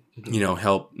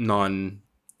help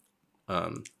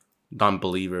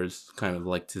non-believers kind of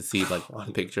like to see like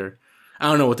the picture. I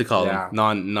don't know what to call them.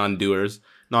 Non-doers,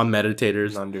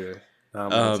 non-meditators.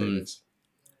 Non-meditators.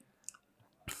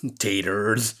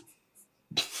 Taters.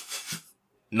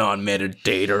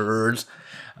 Non-meditators.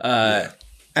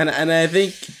 And I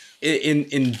think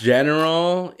in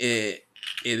general it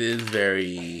is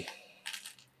very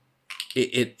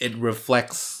it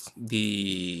reflects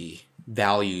the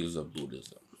values of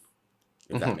Buddhism,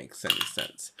 if that makes any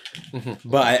sense.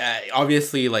 But I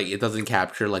obviously like it doesn't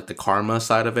capture like the karma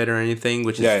side of it or anything,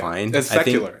 which is fine. It's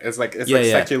secular. It's like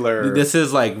secular. This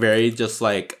is like very just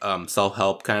like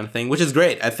self-help kind of thing, which is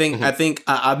great. I think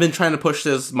I've been trying to push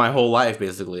this my whole life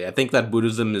basically. I think that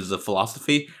Buddhism is a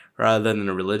philosophy rather than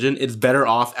a religion. It's better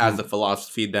off as a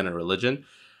philosophy than a religion.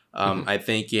 I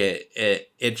think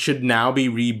it should now be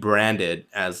rebranded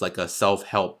as like a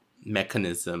self-help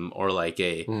mechanism or like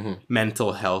a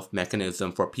mental health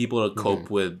mechanism for people to cope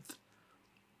with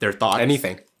their thoughts,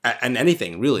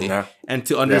 anything really, and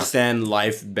to understand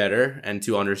life better and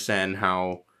to understand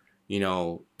how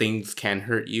things can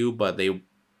hurt you, but they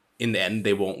in the end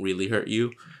they won't really hurt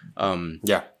you.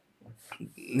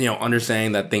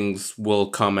 Understanding that things will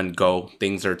come and go,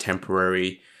 things are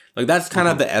temporary, like that's kind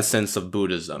of the essence of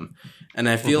Buddhism. And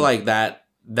I feel like that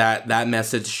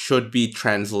message should be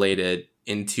translated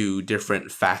into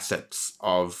different facets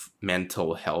of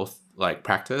mental health like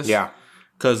practice.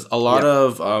 Because a lot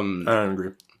of I don't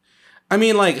agree. I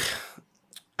mean, like,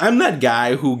 I'm that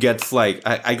guy who gets like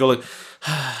I go like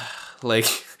like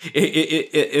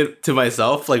it to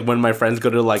myself, like when my friends go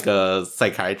to like a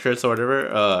psychiatrist or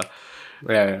whatever.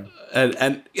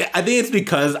 And I think it's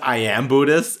because I am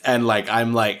Buddhist and like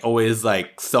I'm like always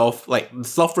like self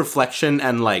reflection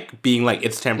and like being like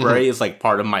it's temporary is like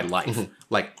part of my life.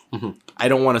 Like I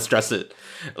don't want to stress it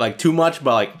like too much,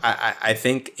 but like I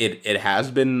think it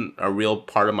has been a real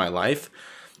part of my life,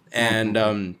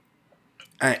 and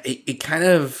it kind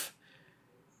of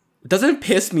it doesn't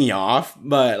piss me off,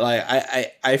 but like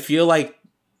I feel like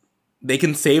they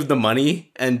can save the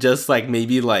money and just like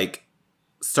maybe like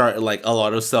start like a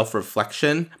lot of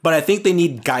self-reflection. But I think they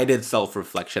need guided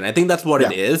self-reflection. I think that's what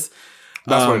it is.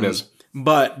 That's what it is.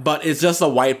 But it's just a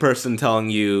white person telling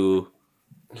you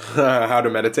How to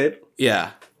meditate.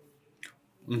 yeah.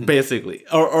 Basically.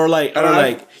 Or like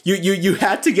you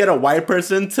had to get a white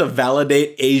person to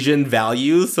validate Asian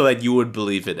values so that you would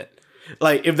believe in it.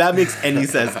 Like if that makes any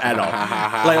sense at all.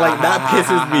 Like that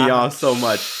pisses me off so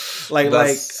much.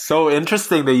 That's so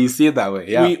interesting that you see it that way.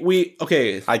 Yeah. we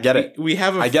okay. I get it. We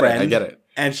have a I get friend. it. I get it.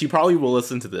 And she probably will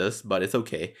listen to this, but it's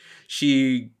okay.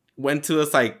 She went to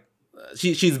a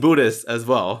she's Buddhist as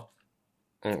well.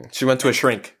 She went to a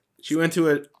shrink. She went to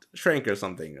a shrink or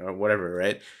something or whatever,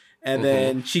 right? And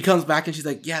then she comes back and she's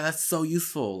like, "Yeah, that's so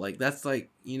useful. Like that's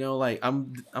like, you know, like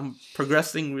I'm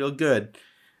progressing real good."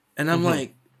 And I'm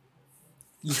like,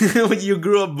 you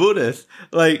grew up Buddhist.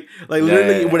 Like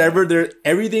literally whatever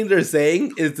everything they're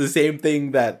saying is the same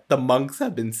thing that the monks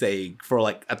have been saying for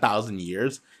like 1,000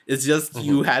 years. It's just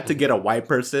you had to get a white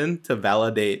person to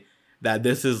validate that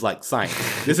this is like science.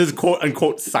 This is quote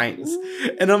unquote science.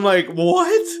 And I'm like,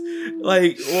 what?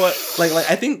 Like what? Like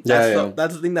I think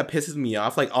that's the thing that pisses me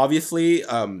off. Like obviously,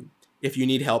 if you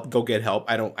need help, go get help.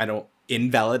 I don't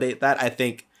invalidate that. I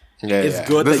think it's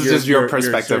good. This that is just your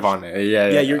perspective on it.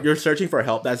 Yeah. You're searching for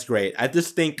help. That's great. I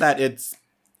just think that it's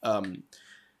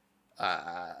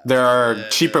there are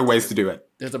cheaper ways to do it.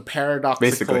 there's a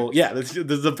paradoxical Basically.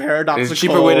 there's a paradoxical There's a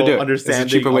cheaper way to do it. understanding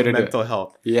It's a cheaper way of to do it. mental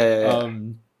health. Yeah.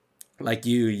 Like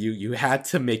you had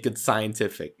to make it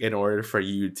scientific in order for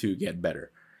you to get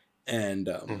better, and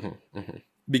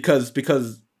because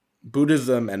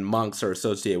Buddhism and monks are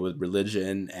associated with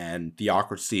religion and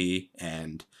theocracy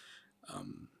and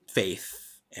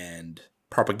faith and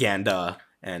propaganda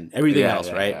and everything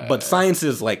else, right? But science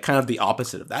is like kind of the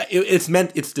opposite of that.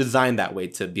 It's designed that way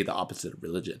to be the opposite of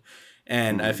religion,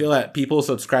 and I feel that people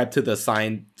subscribe to the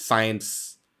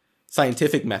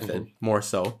scientific method more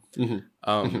so.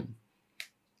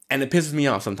 And it pisses me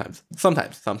off sometimes.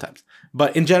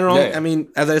 But in general, I mean,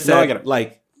 as I said, I get it.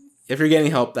 like if you're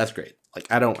getting help, that's great. Like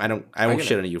I won't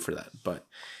shit on you for that, but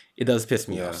it does piss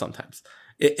me off sometimes.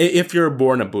 If you're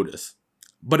born a Buddhist,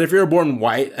 but if you're born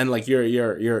white and like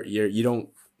you don't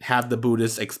have the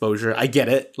Buddhist exposure, I get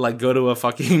it. Like go to a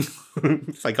fucking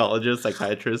psychologist,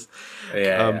 psychiatrist.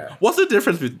 What's the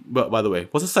difference? By the way,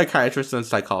 what's a psychiatrist and a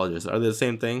psychologist? Are they the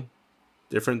same thing?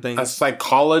 Different things? A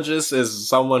psychologist is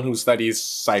someone who studies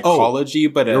psychology,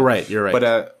 but you're right.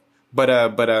 But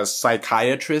a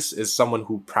psychiatrist is someone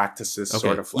who practices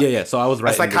sort of like So I was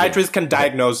right. A psychiatrist can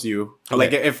diagnose you. Okay.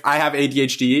 Like if I have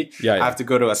ADHD, I have to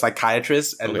go to a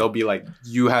psychiatrist and they'll be like,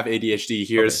 "You have ADHD.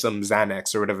 Here's some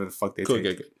Xanax or whatever the fuck they take."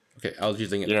 Good. Okay, I was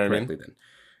using it You know what I correctly then.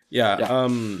 Yeah.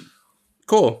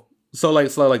 Cool. So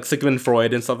like Sigmund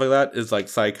Freud and stuff like that is like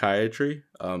psychiatry.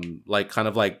 Like kind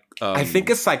of like I think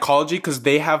it's psychology because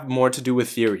they have more to do with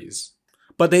theories.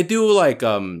 but they do like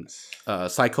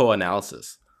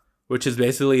psychoanalysis, which is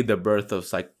basically the birth of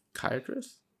psychiatry.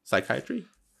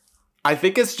 I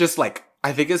think it's just like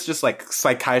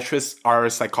psychiatrists are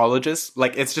psychologists.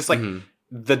 Like it's just like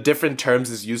the different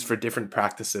terms is used for different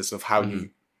practices of how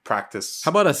you practice. How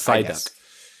about a I Psyduck? guess.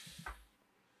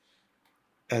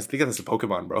 I think that's a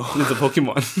Pokemon, bro. It's a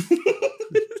Pokemon.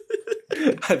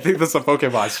 I think that's a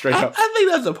Pokemon, straight up. I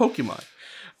think that's a Pokemon.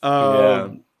 Yeah.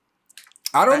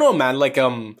 I don't know, man. Like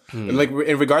like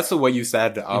in regards to what you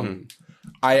said,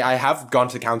 I have gone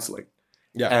to counseling.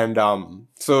 Yeah. And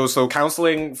so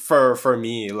counseling for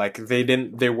me, like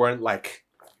they weren't like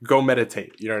go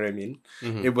meditate, you know what I mean?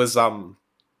 It was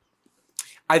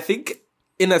I think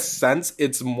in a sense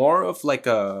it's more of like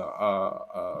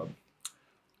a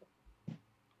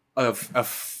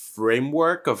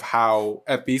framework of how,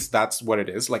 at least that's what it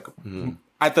is. Like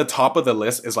at the top of the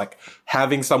list is like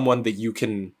having someone that you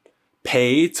can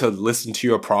pay to listen to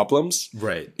your problems,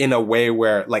 Right. in a way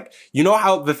where, like, you know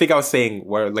how the thing I was saying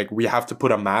where like we have to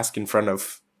put a mask in front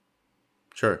of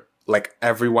Sure. like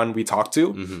everyone we talk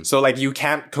to. So like you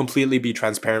can't completely be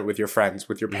transparent with your friends,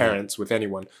 with your parents, with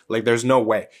anyone. Like there's no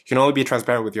way. You can only be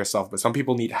transparent with yourself, but some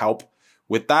people need help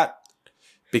with that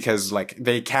because like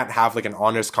they can't have like an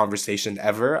honest conversation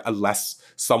ever unless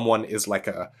someone is like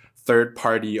a third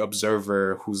party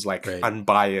observer who's like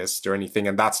unbiased or anything.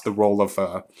 And that's the role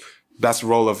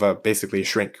of basically a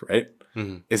shrink, right?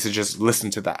 Is to just listen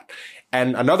to that.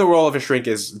 And another role of a shrink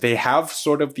is they have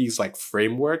sort of these like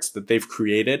frameworks that they've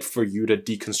created for you to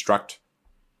deconstruct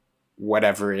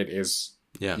whatever it is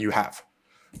you have.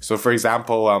 So for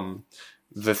example,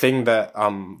 the thing that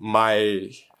my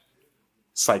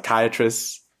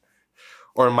psychiatrist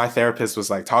or my therapist was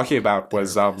like talking about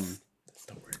was That's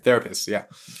the word. therapist, yeah.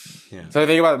 Yeah. So the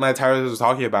thing about my therapist was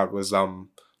talking about was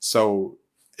so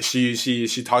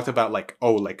she talked about like,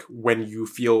 oh, like when you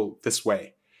feel this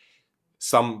way,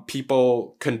 some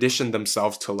people condition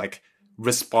themselves to like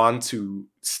respond to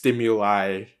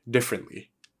stimuli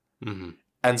differently. Mm-hmm.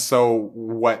 And so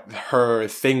what her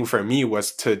thing for me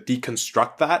was to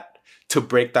deconstruct that, to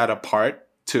break that apart,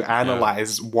 to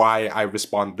analyze why I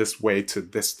respond this way to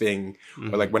this thing,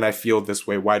 or like when I feel this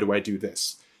way, why do I do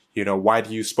this? You know, why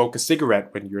do you smoke a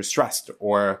cigarette when you're stressed?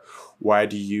 Or why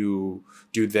do you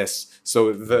do this?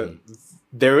 So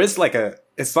there is like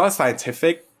it's not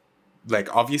scientific,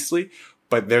 like obviously,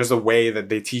 but there's a way that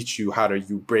they teach you how to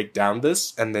you break down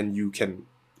this, and then you can,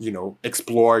 you know,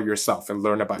 explore yourself and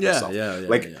learn about yourself.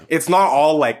 Like it's not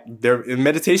all like there.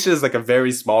 Meditation is like a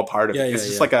very small part of it. It's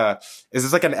just like it's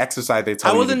just like an exercise they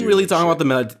tell I you. wasn't to do really and talking shit.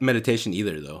 about the meditation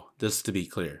either, though. Just to be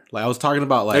clear, like I was talking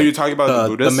about like. Are you talking about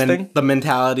the Buddhist thing? The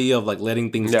mentality of like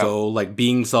letting things Yeah. go, like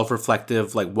being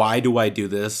self-reflective. Like, why do I do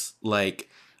this? Like,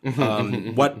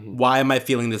 why am I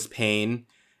feeling this pain?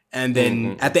 And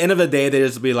then at the end of the day, they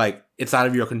just be like, it's out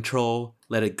of your control.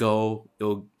 Let it go.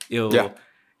 It'll Yeah.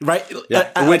 right.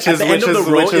 Yeah, which is what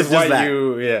what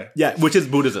you which is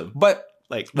Buddhism. But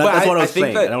Like But that's what I I was think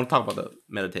saying. that- I don't talk about the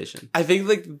meditation. I think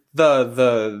like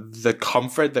the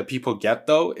comfort that people get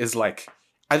though is like,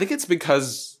 I think it's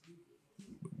because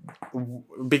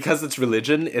it's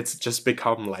religion. It's just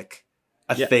become like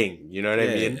a Yeah. thing. You know what I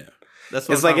mean? That's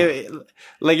what It's like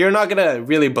like you're not gonna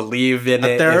really believe in a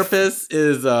it. therapist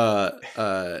is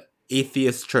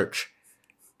atheist church.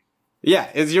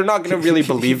 You're not gonna really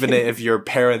believe in it if your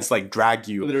parents like drag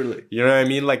you. Literally. You know what I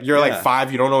mean? Like you're like Yeah.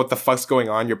 5, you don't know what the fuck's going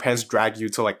on. Your parents drag you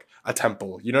to like a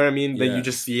temple. You know what I mean? Then Yeah. you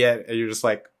just see it and you're just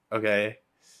like, okay,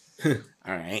 All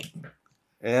right.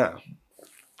 yeah.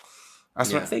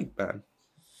 That's what I Yeah. think, man.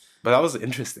 But that was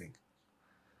interesting.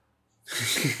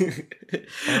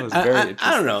 That was very interesting.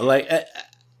 I don't know. Like,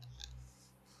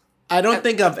 I don't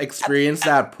think I've experienced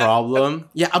that problem.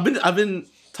 Yeah, I've been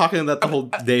talking about that the whole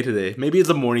day today. Maybe it's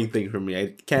a morning thing for me.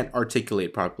 I can't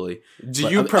articulate properly. Do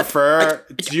But you I-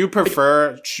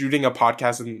 prefer shooting a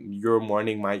podcast in your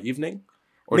morning, my evening?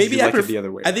 Or do Maybe you I like it the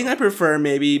other way? I think I prefer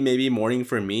maybe morning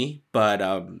for me, but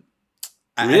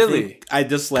I Really? think I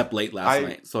just slept late last I-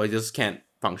 night, so I just can't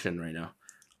function right now.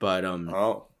 But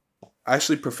Oh, I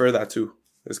actually prefer that too.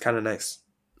 It's kind of nice.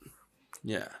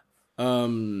 yeah.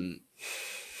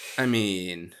 I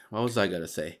mean, what was I gonna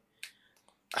say?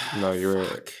 No, you're.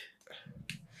 Fuck.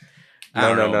 I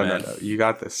No, don't no, know, no, man. no. You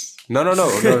got this. No.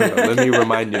 Let me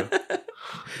remind you.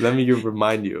 Let me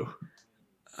remind you.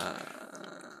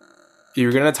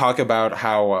 You're gonna talk about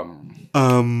how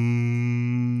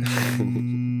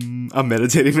I'm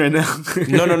meditating right now.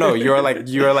 no. You're like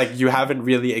you haven't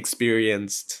really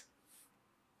experienced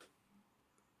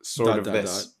sort of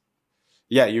this.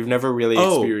 Yeah, you've never really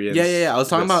experienced. Yeah. I was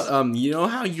talking this. about you know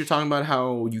how you're talking about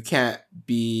how you can't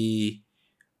be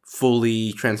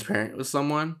fully transparent with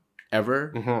someone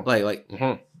ever. Mhm. Like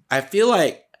Mhm. I feel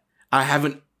like I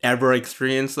haven't ever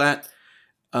experienced that.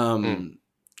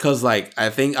 Cause like I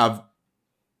think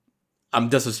I'm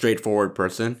just a straightforward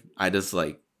person. I just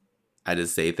say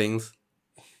things.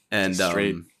 And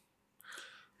Straight.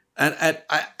 and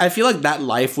I feel like that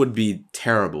life would be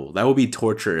terrible. That would be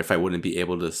torture if I wouldn't be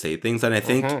able to say things. And I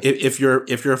think if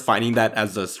you're finding that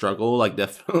as a struggle, like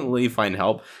definitely find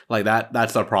help. Like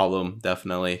that's a problem,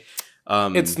 definitely.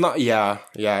 It's not. Yeah.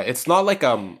 It's not like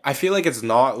I feel like it's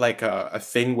not like a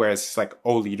thing where it's like,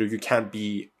 oh, leader, you can't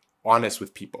be honest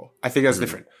with people. I think that's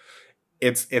different.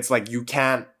 It's like you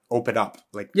can't open up.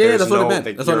 Like yeah, there's that's what I no- meant.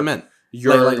 like, That's what I you're- meant.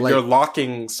 You're Like- you're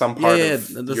locking some part Yeah, of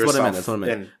that's yourself what I meant. That's what I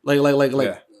meant. in. Like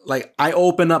Yeah. like I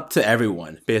open up to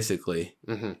everyone basically.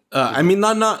 Mhm. I mean,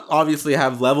 not obviously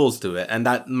have levels to it, and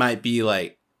that might be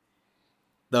like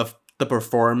the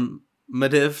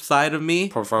performative side of me.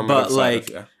 Performative but side like, of-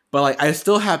 yeah. but like, I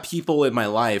still have people in my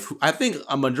life. Who, I think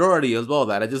a majority as well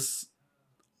that I just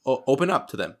open up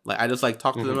to them. Like I just like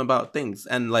talk to them about things,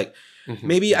 and like Mhm.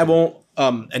 maybe I won't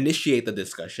initiate the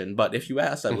discussion, but if you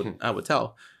ask, I would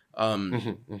tell.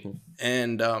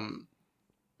 And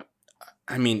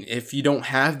I mean, if you don't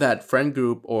have that friend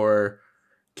group or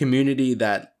community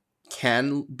that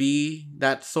can be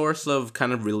that source of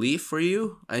kind of relief for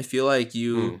you, I feel like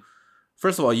you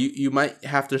first of all you might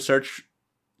have to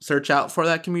search out for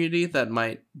that community that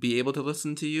might be able to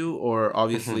listen to you, or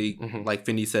obviously like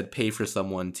Findy said, pay for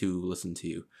someone to listen to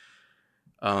you.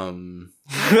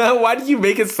 Why do you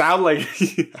make it sound like?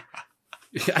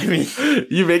 I mean,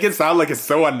 You make it sound like it's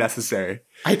so unnecessary.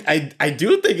 I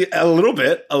do think a little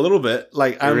bit.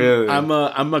 Like I'm Really? I'm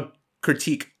a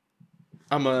critique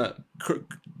I'm a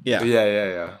yeah.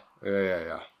 Yeah.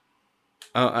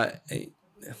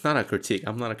 It's not a critique.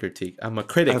 I'm not a critique. I'm a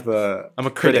critic. I'm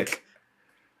a critic. critic.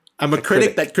 I'm a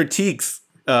critic that critiques.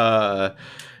 I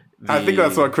think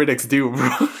that's what critics do, bro.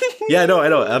 Yeah, I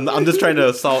know. I'm just trying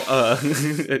to solve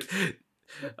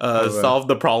solve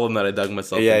the problem that I dug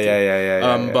myself into.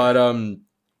 Yeah. But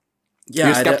yeah,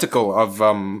 You're skeptical of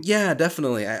Yeah,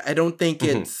 definitely. I don't think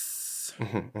it's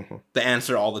the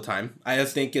answer all the time. I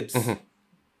just think it's.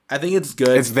 I think it's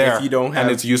good. It's there, if you don't have,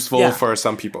 and it's useful for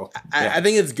some people. I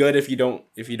think it's good if you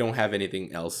don't have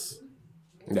anything else.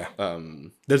 Yeah.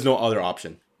 There's no other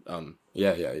option.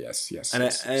 Yes. And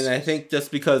I think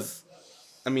just because,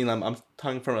 I mean, I'm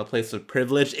talking from a place of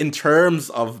privilege in terms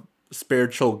of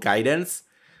spiritual guidance.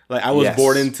 Like I was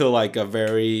born into like a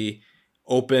very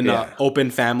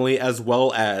open family, as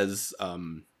well as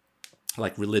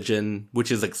like religion,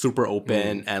 which is like super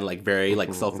open and like very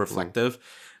like self-reflective.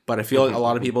 But I feel like a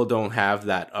lot of people don't have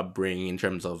that upbringing in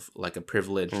terms of like a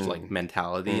privileged like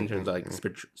mentality in terms of like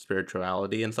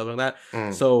spirituality and stuff like that.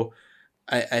 So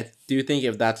I do think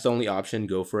if that's the only option,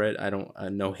 go for it. I don't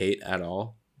no hate at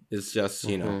all. It's just,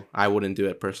 you know, I wouldn't do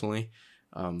it personally.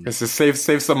 It's just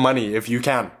save some money if you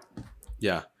can.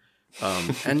 Yeah.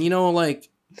 And you know, like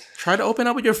try to open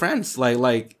up with your friends.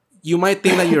 Like you might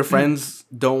think that your friends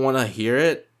don't want to hear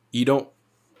it. You don't,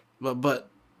 but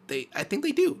I think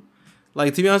they do.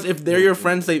 Like, to be honest, if they're your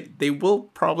friends, they will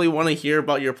probably want to hear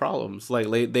about your problems. Like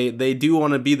they do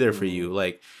want to be there for you.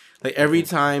 Like every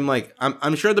time, like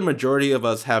I'm sure the majority of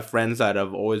us have friends that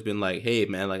have always been like, hey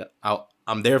man, like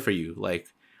I'm there for you. Like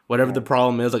whatever the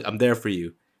problem is, like I'm there for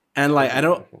you. And like I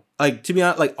don't like, to be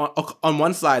honest, like on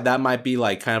one side that might be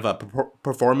like kind of a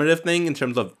performative thing in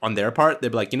terms of on their part.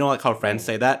 They'd be like, you know, like how friends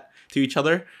say that to each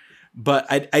other. But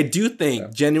I do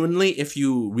think genuinely, if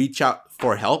you reach out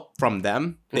for help from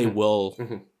them, they will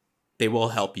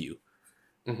help you.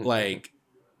 Like,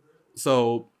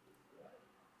 so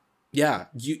yeah,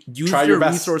 you use Try your your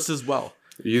best. resources well.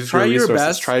 Try your resources.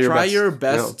 best. Try your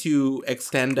best to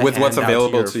extend a with hand what's out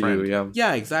available to, to your you. friend.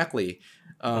 Yeah, exactly.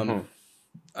 So,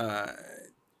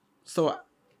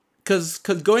 because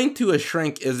going to a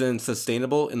shrink isn't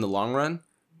sustainable in the long run.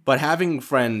 But having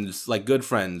friends, like good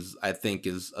friends, I think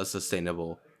is a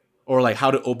sustainable, or like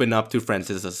how to open up to friends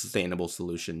is a sustainable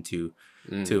solution to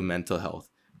mental health.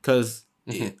 Because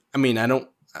I mean,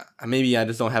 maybe I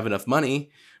just don't have enough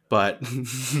money, but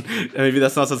maybe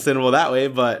that's not sustainable that way.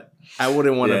 But I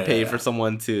wouldn't want to pay for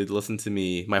someone to listen to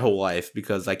me my whole life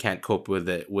because I can't cope with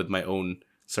it with my own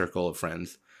circle of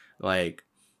friends. Like,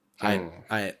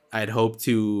 I'd hope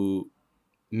to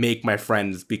make my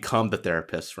friends become the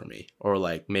therapist for me, or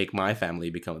like make my family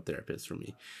become a therapist for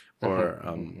me, or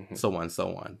so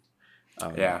on.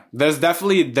 Yeah,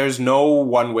 there's no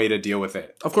one way to deal with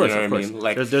it. Of course, you know of what course. I mean?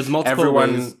 Like There's multiple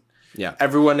ways. Yeah,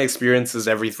 everyone experiences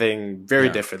everything very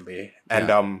differently,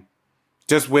 and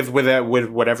just with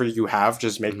whatever you have,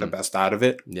 just make the best out of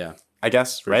it. Yeah, I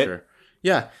guess, right? Sure.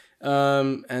 Yeah,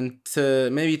 and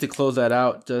to close that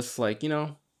out, just like, you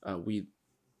know,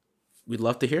 we'd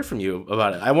love to hear from you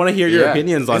about it. I want to hear your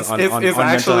opinions on mental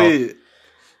health.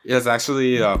 It's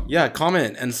actually Yeah,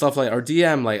 comment and stuff like, or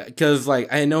DM, like, because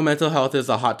like I know mental health is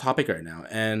a hot topic right now,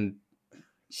 and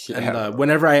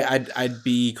whenever I'd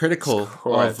be critical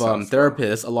of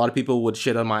therapists, a lot of people would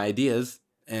shit on my ideas,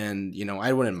 and you know,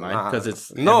 I wouldn't mind because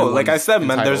it's like I said,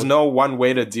 man, there's entitled. no one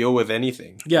way to deal with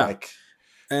anything. Yeah. Like,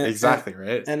 exactly,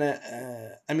 right? And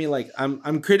I mean, like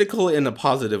I'm critical in a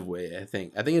positive way. I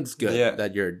think it's good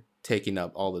that you're taking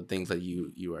up all the things that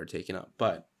you are taking up,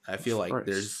 but I feel like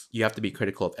you have to be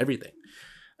critical of everything.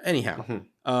 Anyhow,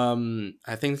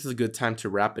 I think this is a good time to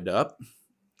wrap it up.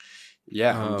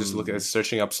 Yeah, I'm just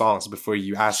searching up songs before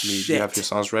you ask me, do you have your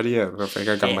songs ready? Yeah, I think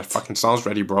I got my fucking songs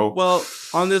ready, bro. Well,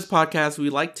 on this podcast,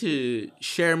 we like to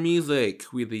share music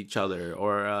with each other,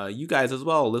 or you guys as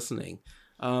well listening.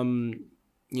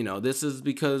 You know, this is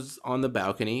because on the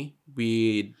balcony,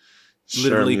 we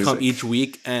literally come each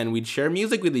week and we'd share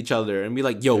music with each other and be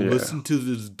like, yo, listen to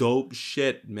this dope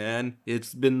shit, man.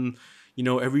 It's been, you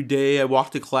know, every day I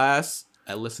walk to class,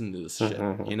 I listen to this shit,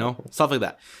 you know, stuff like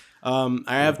that. I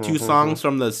have 2 songs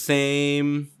from the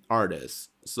same artist.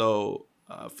 So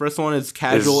first one is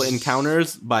Casual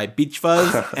Encounters by Beach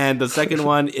Fuzz, and the second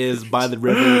one is By the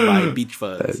River by Beach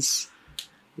Fuzz.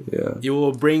 Yeah. It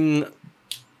will bring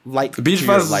light Beach to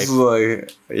Fuzz your life. is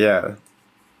like, yeah.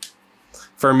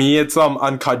 For me, it's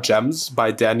Uncut Gems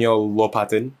by Daniel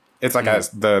Lopatin. It's like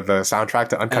the soundtrack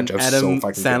to Uncut And Gems. Adam So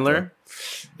fucking Sandler. Good,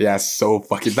 yeah, so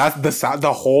fucking. That's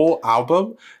the whole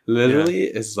album. Literally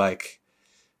is like,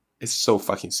 it's so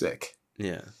fucking sick.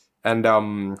 Yeah. And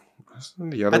the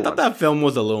other I thought that film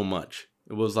was a little much.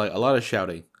 It was like a lot of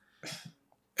shouting.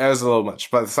 It was a little much,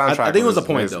 but the soundtrack. I think it was a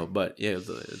point amazing. though, but yeah, it was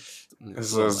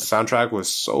The soundtrack was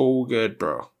so good,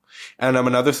 bro. And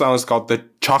another song is called "The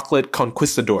Chocolate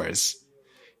Conquistadors,"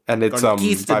 and it's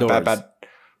Conquistadors.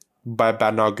 by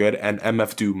Bad Not Good and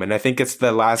MF Doom, and I think it's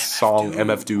the last song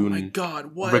MF Doom Oh my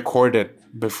god, what? recorded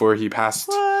before he passed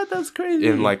What? That's crazy.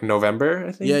 in like November,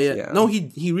 I think. Yeah. No,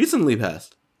 he recently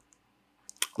passed.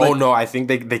 Oh no, I think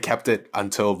they kept it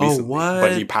until recently. what?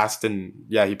 But he passed in.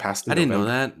 Yeah, he passed in. I didn't know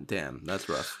November. that. Damn, that's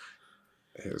rough.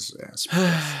 It was,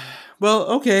 Well,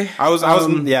 okay. I was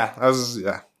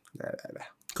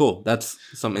Cool. That's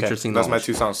some interesting. That's my knowledge.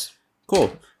 2 songs.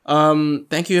 Cool.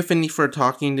 Thank you, Affinity, for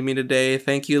talking to me today.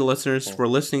 Thank you, listeners, for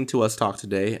listening to us talk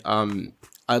today.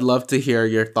 I'd love to hear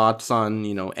your thoughts on,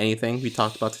 anything we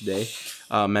talked about today.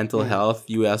 Mental health,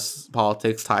 U.S.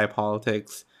 politics, Thai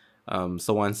politics,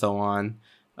 so on and so on.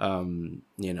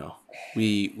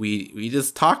 We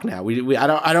just talk now.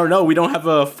 I don't know. We don't have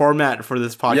a format for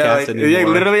this podcast anymore. Yeah,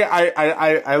 literally,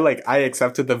 I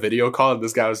accepted the video call, and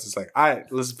this guy was just like, "All right,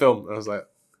 let's film." And I was like,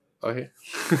 "Okay."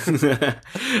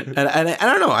 and I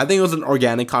don't know. I think it was an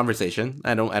organic conversation.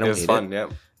 I don't. It was hate fun. it.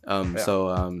 Yeah.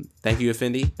 So thank you,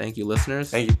 Affinity. Thank you,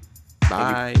 listeners. Thank you.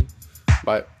 Bye.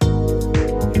 Bye.